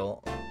full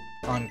heal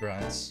on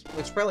Grunts,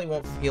 which probably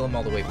won't heal him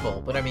all the way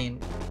full, but I mean,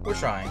 we're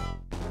trying.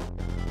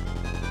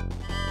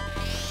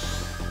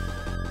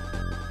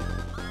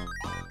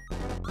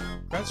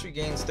 Grunts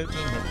regains 13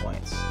 hit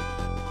points.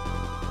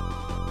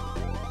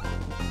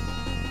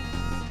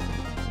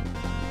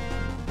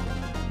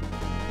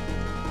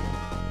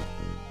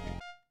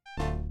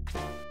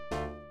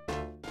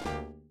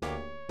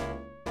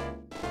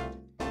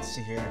 Let's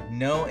see here.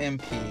 No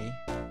MP.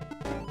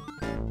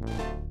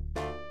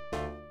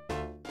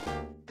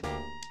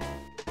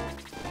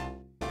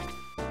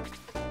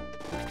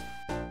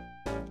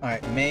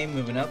 Alright, May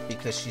moving up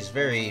because she's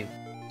very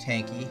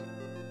tanky.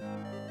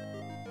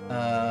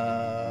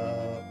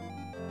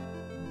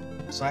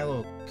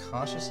 Xylo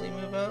cautiously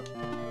move up?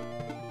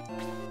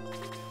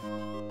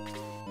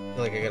 I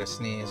feel like I gotta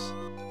sneeze.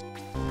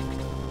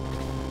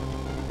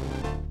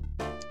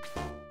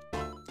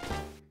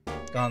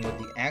 Gone with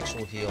the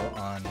actual heal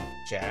on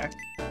Jack.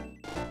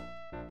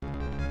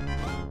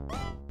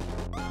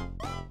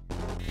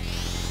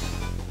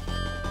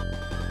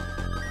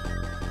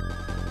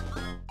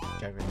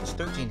 Jack regains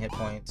 13 hit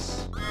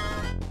points.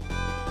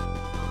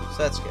 So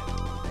that's good.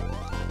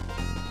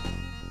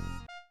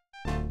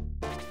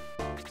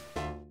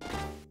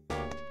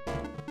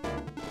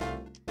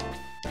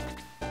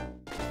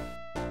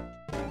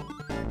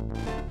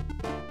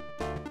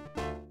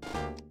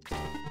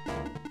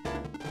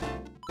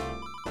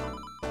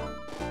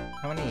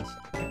 How many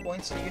hit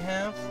points do you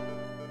have?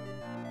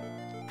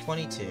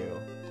 22.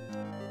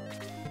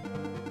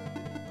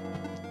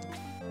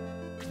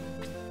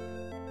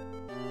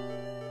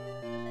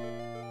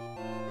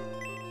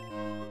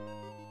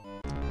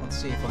 Let's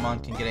see if Amon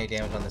can get any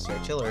damage on this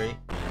artillery.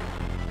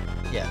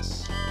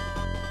 Yes.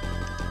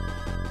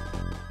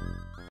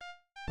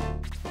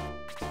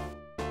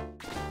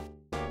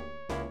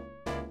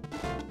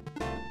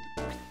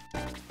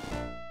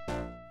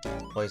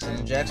 Poison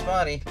in Jack's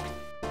body.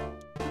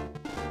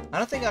 I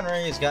don't think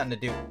Henri has gotten to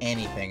do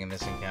anything in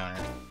this encounter.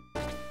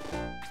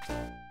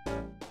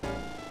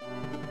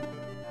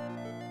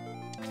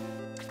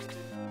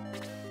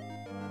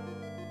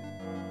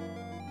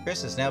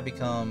 Chris has now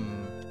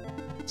become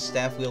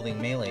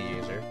staff-wielding melee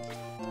user.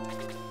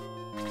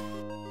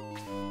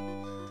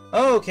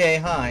 Okay,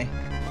 hi.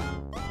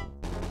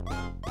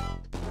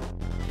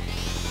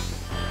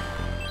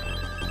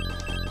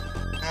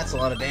 That's a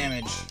lot of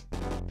damage.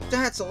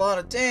 That's a lot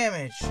of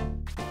damage!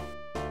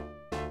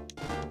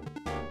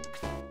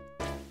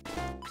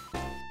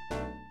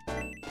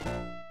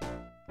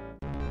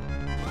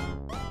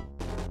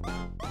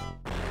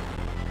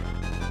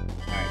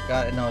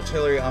 Got an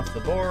artillery off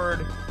the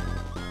board.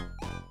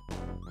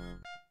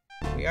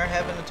 We are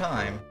having a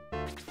time.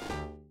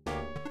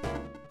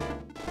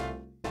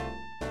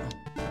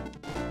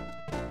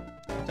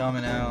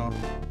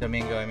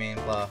 Domingo, I mean,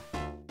 blah.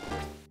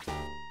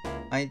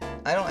 I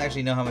don't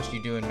actually know how much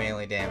you do in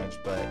melee damage,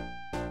 but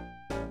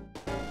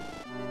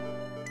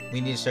we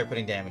need to start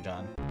putting damage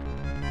on.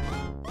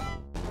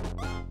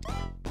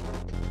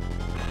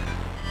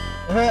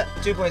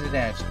 2 points of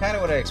damage, kind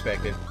of what I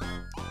expected.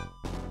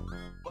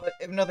 But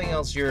nothing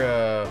else, you're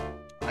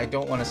I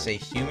don't want to say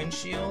human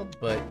shield,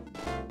 but...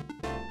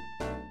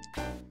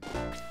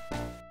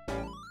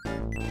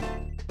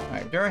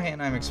 Alright,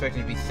 Durahan I'm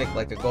expecting to be thick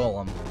like a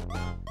golem.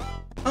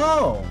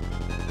 Oh!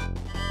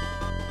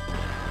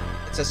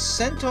 It's a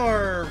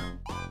centaur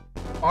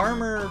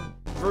armor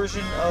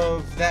version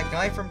of that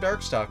guy from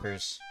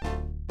Darkstalkers.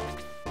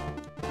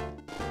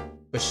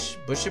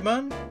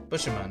 Bushiman?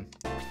 Bushiman.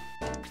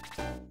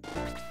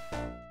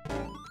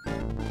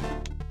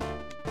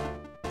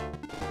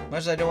 Much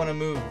as I don't want to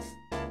move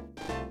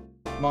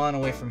Mon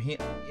away from heal...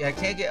 Yeah, I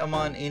can't get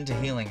Amon into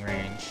healing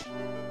range.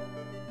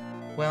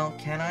 Well,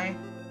 can I?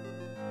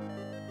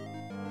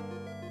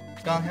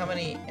 Gong, how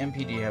many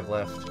MP do you have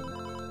left?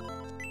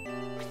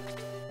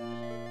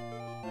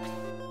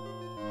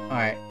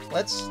 Alright,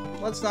 let's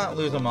not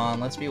lose Amon.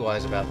 Let's be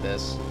wise about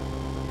this.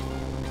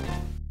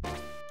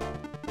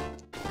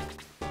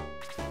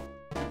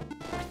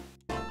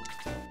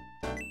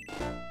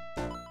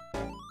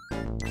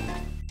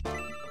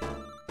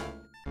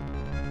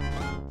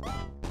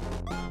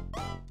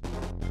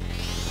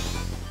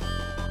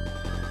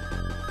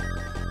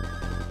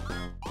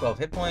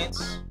 Hit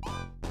points.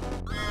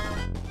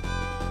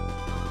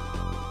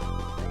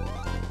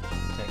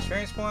 10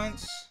 experience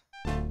points.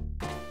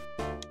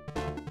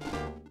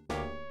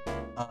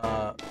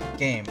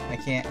 Game. I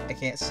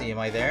can't see. Am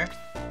I there?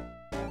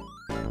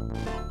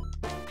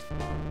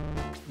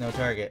 No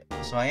target.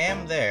 So I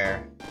am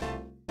there.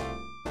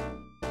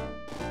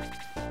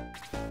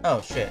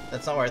 Oh shit,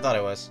 that's not where I thought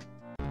I was.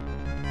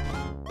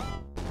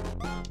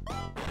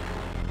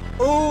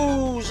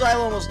 Oh, Xylo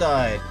almost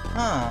died.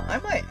 Huh, I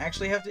might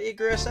actually have to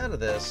egress out of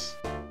this.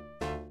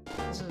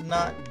 This is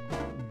not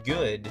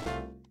good.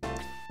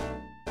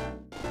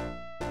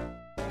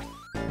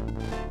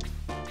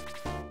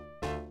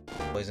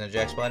 Poison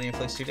Jack's body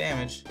inflicts 2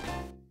 damage.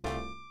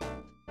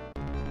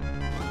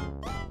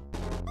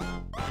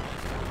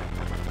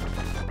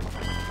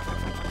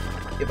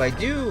 If I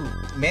do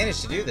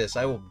manage to do this,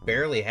 I will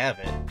barely have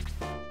it.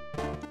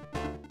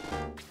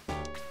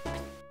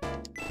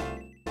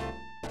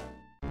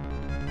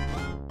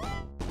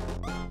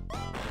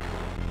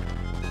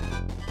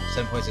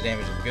 7 points of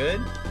damage is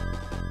good.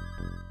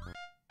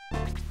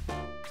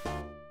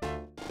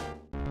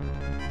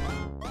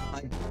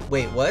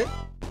 Wait, what?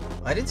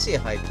 I didn't see a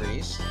High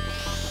Priest.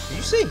 Did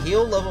you say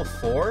heal level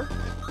 4?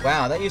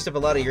 Wow, that used up a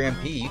lot of your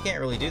MP. You can't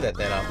really do that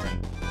often.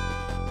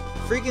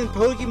 Freaking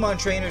Pokemon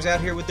trainers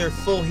out here with their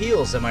full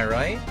heals, am I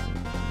right?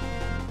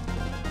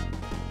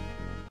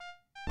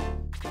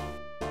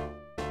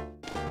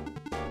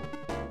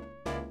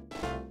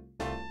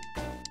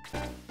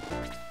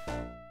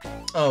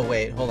 Oh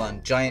wait, hold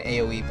on. Giant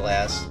AoE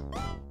blast.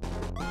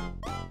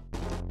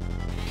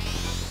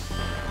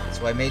 That's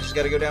why mages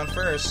gotta go down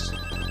first.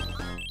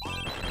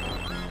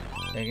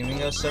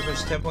 Megamino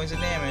suffers 10 points of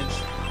damage.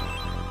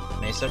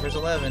 May suffers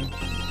 11.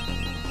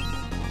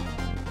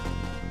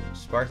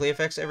 Sparkly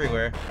effects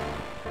everywhere.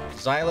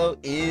 Xylo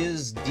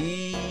is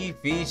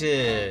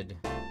defeated.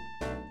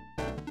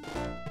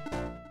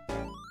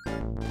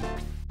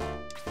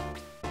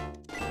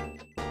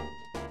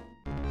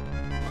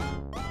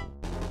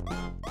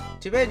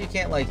 Too bad you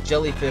can't, like,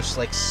 jellyfish,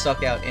 like,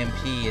 suck out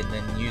MP and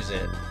then use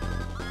it.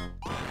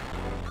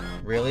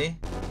 Really?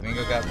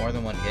 Domingo got more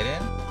than one hit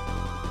in?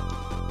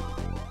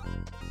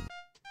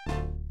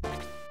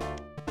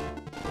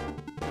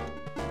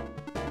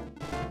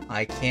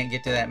 I can't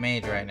get to that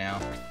mage right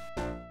now.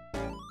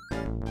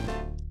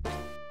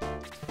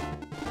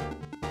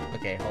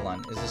 Okay, hold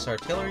on. Is this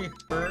artillery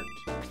hurt?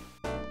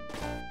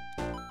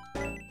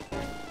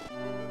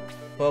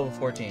 12 of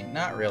 14.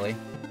 Not really.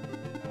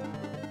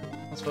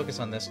 Let's focus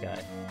on this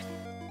guy.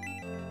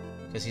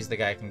 Because he's the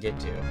guy I can get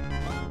to.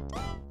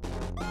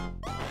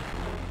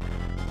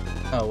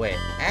 Oh, wait.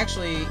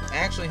 Actually,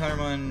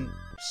 Harmon,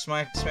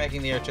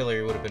 smacking the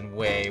artillery would have been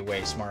way,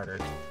 way smarter.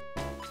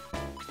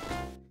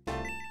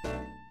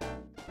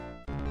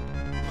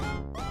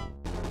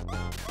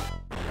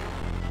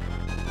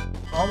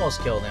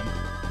 Almost killed him.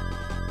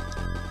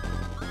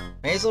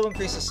 Maze level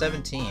increase to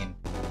 17.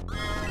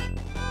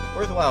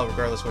 Worthwhile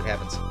regardless what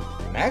happens.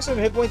 Maximum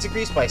hit points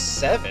increased by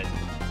 7.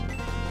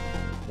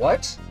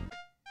 What?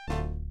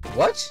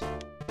 What?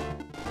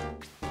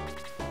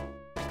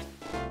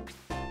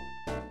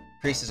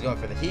 Priest is going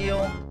for the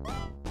heal.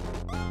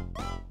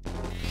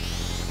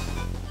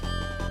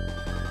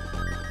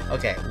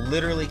 Okay,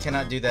 literally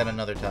cannot do that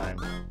another time.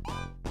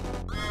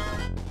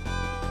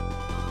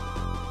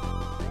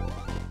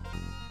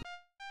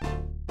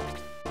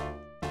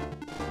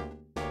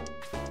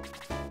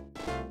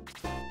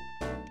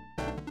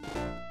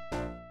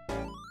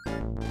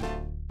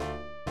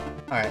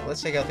 Alright,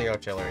 let's take out the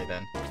artillery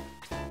then.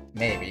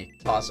 Maybe.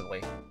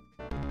 Possibly.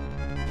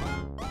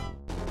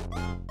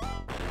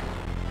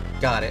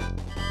 Got it.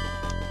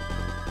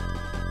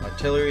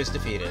 Artillery is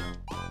defeated.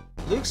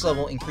 Luke's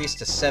level increased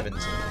to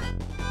 17.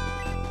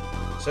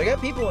 So I got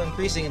people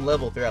increasing in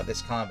level throughout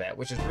this combat,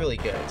 which is really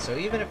good. So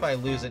even if I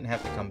lose it and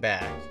have to come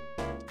back...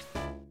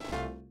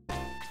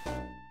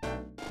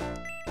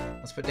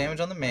 Let's put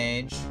damage on the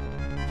mage.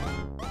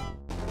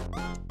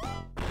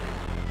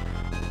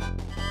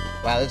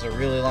 Wow, this is a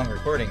really long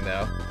recording,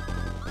 though.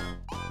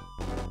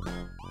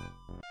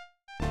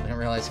 I didn't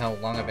realize how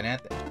long I've been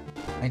at that.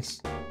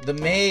 The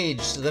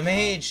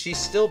mage, she's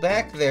still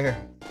back there.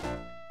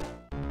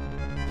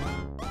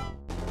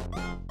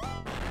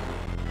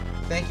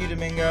 Thank you,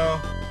 Domingo.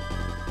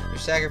 Your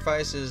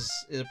sacrifice is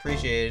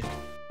appreciated.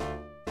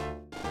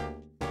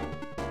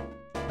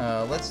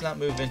 Let's not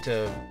move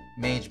into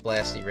mage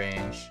blasty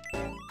range.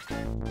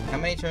 How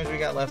many turns we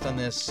got left on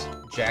this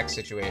Jack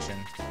situation?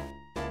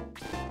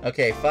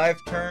 Okay,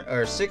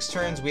 6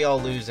 turns we all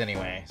lose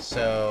anyway,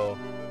 so...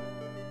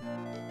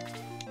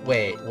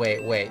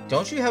 Wait.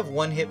 Don't you have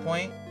 1 hit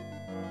point?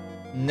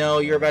 No,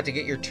 you're about to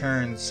get your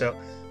turn, so...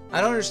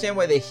 I don't understand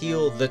why they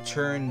heal the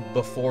turn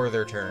before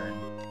their turn.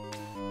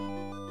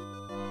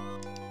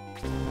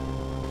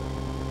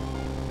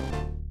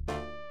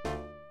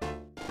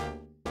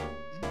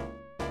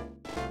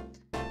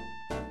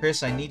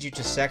 Chris, I need you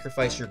to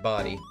sacrifice your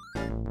body.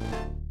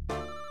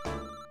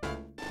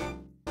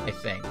 I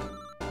think.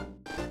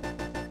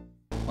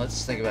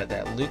 Let's think about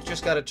that. Luke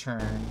just got a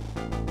turn.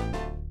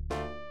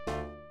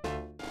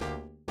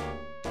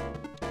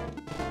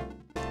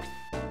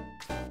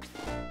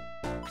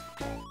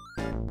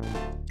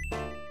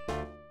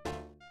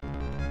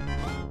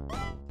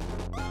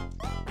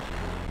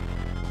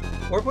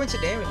 Four points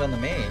of damage on the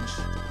mage.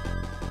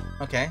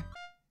 Okay.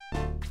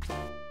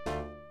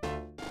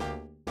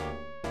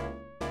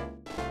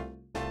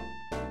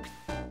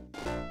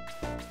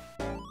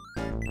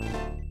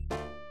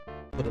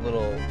 Put a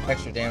little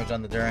extra damage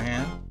on the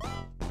Durahan.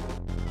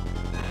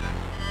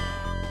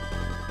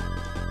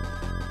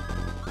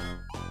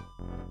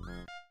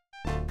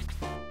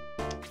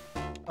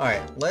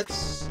 Alright,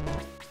 let's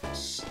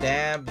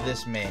stab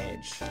this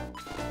mage.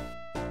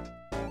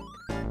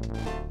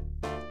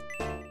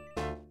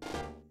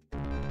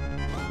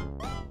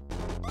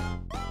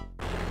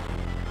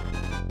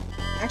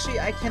 Actually,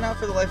 I cannot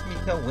for the life of me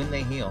tell when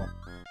they heal.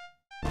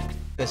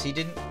 Because he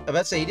didn't... I'm about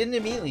to say, he didn't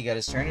immediately get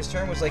his turn. His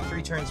turn was like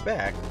 3 turns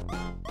back.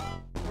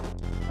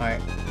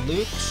 Alright,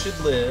 Luke should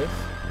live.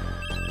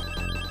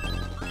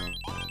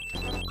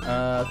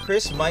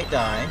 Chris might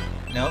die.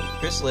 Nope,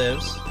 Chris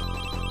lives.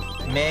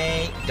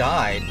 May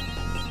died.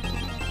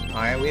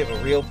 Alright, we have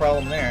a real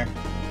problem there.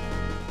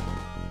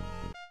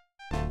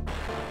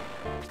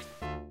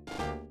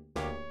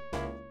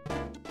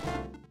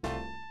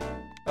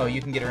 Oh,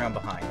 you can get around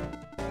behind.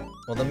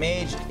 Well, the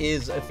mage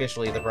is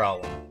officially the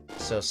problem.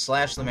 So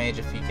slash the mage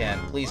if you can.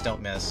 Please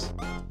don't miss.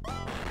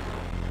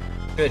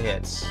 Good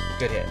hits.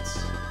 Good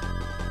hits.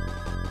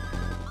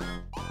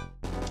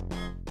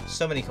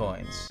 So many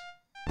coins.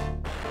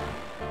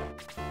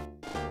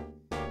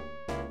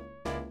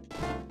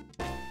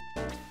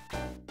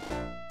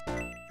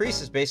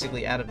 Priest is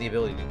basically out of the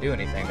ability to do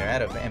anything. They're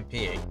out of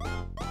MP.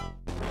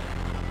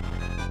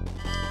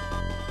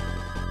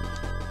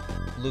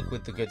 Luke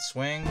with the good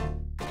swing.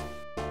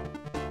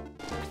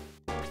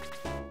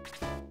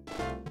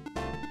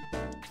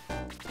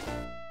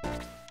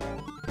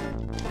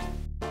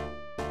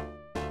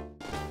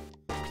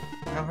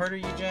 How hurt are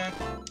you, Jack?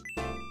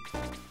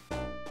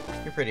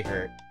 You're pretty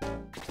hurt.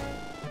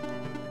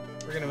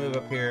 We're gonna move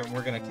up here and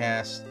we're gonna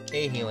cast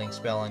a healing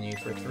spell on you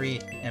for 3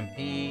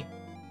 MP.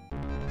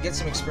 Get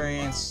some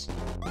experience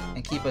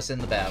and keep us in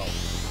the battle.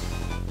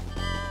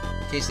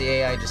 In case the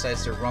AI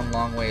decides to run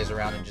long ways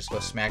around and just go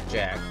smack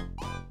Jack.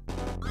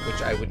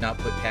 Which I would not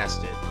put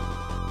past it.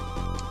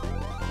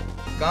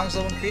 Gong's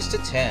level increased to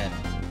 10.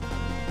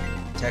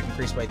 Attack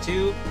increased by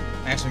 2.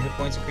 Maximum hit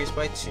points increased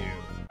by 2.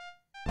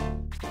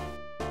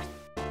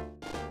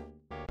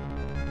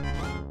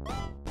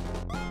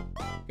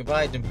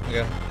 Goodbye,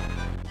 Domingo.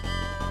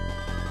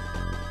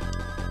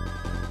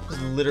 This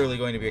is literally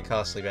going to be a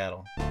costly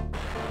battle.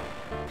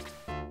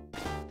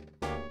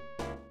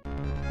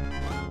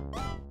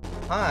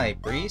 Hi,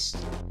 priest.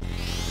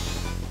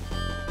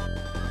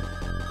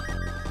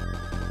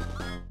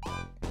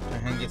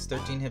 Hand gets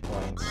 13 hit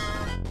points.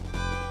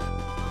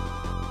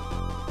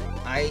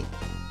 I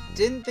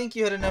didn't think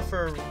you had enough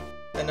for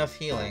enough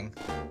healing.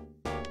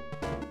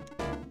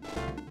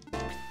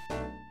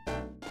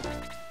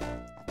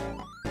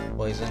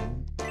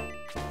 Poison.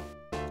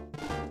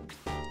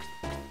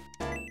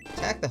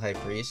 Attack the high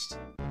priest.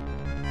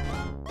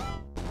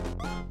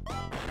 10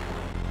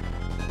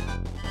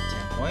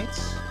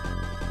 points.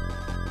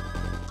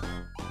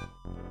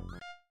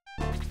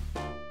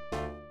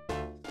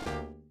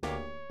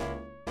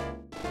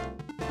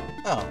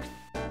 Oh.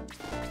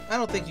 I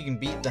don't think you can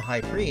beat the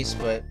High Priest,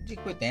 but you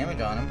can put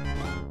damage on him.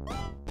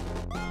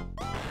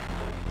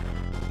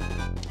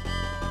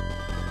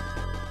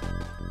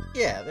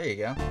 Yeah, there you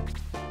go.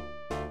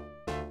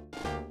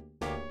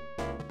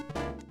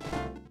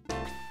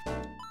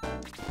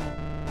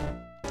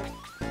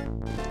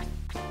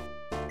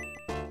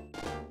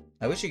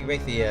 I wish you could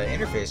make the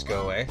interface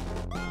go away,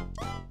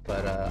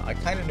 but I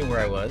kind of knew where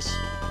I was.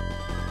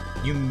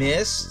 You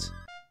missed?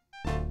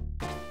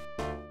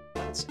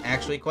 That's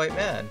actually quite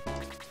bad.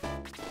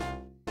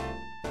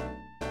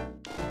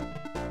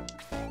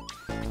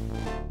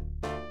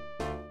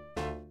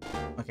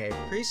 Okay,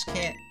 Priest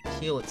can't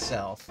heal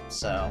itself,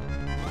 so...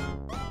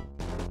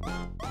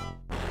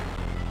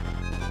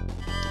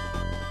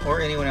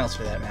 Or anyone else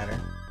for that matter.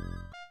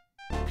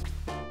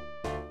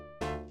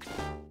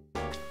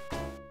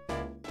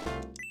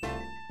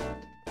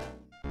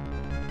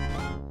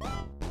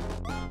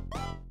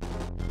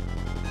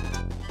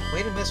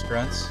 Way to miss,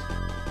 Grunts.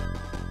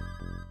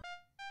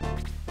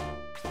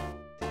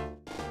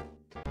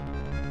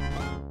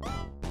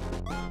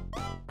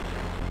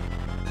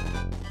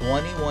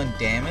 $21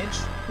 damage?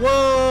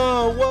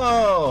 Whoa!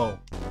 Whoa!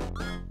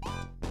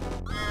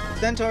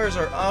 Centaurs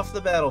are off the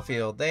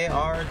battlefield. They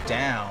are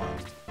down.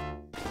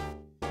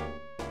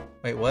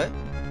 Wait, what?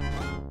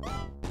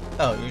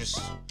 Oh, you're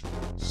just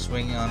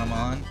swinging on them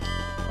on?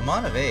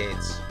 Amon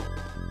evades.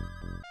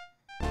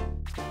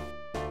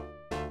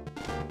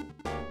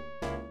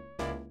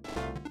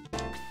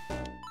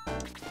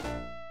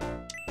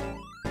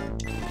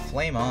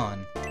 Flame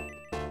on.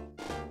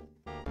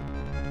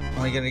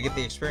 Only gonna get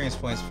the experience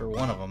points for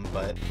one of them,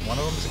 but one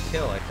of them's a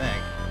kill, I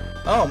think.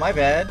 Oh, my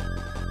bad.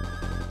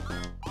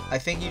 I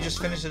think you just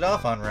finished it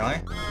off on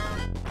Rye.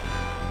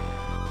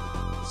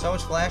 So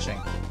much flashing.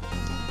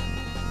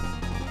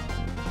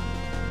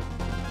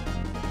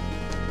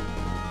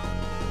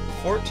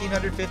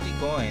 $1,450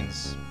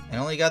 coins, and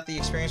only got the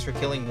experience for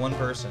killing one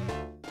person.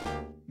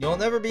 You'll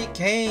never beat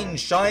Kane,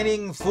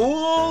 shining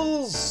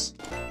fools!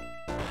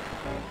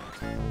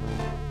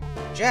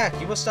 Jack,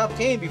 you must stop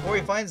Kane before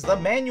he finds the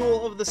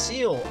manual of the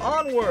seal.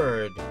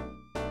 Onward!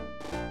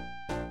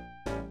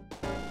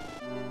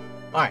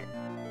 Alright.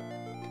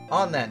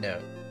 On that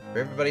note, for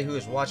everybody who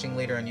is watching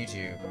later on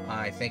YouTube,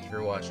 I thank you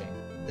for watching.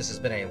 This has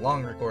been a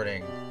long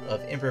recording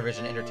of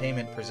Improvision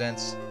Entertainment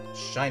presents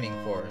Shining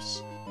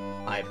Force.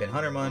 I've been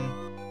Huntermun,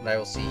 and I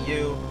will see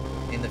you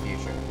in the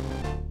future.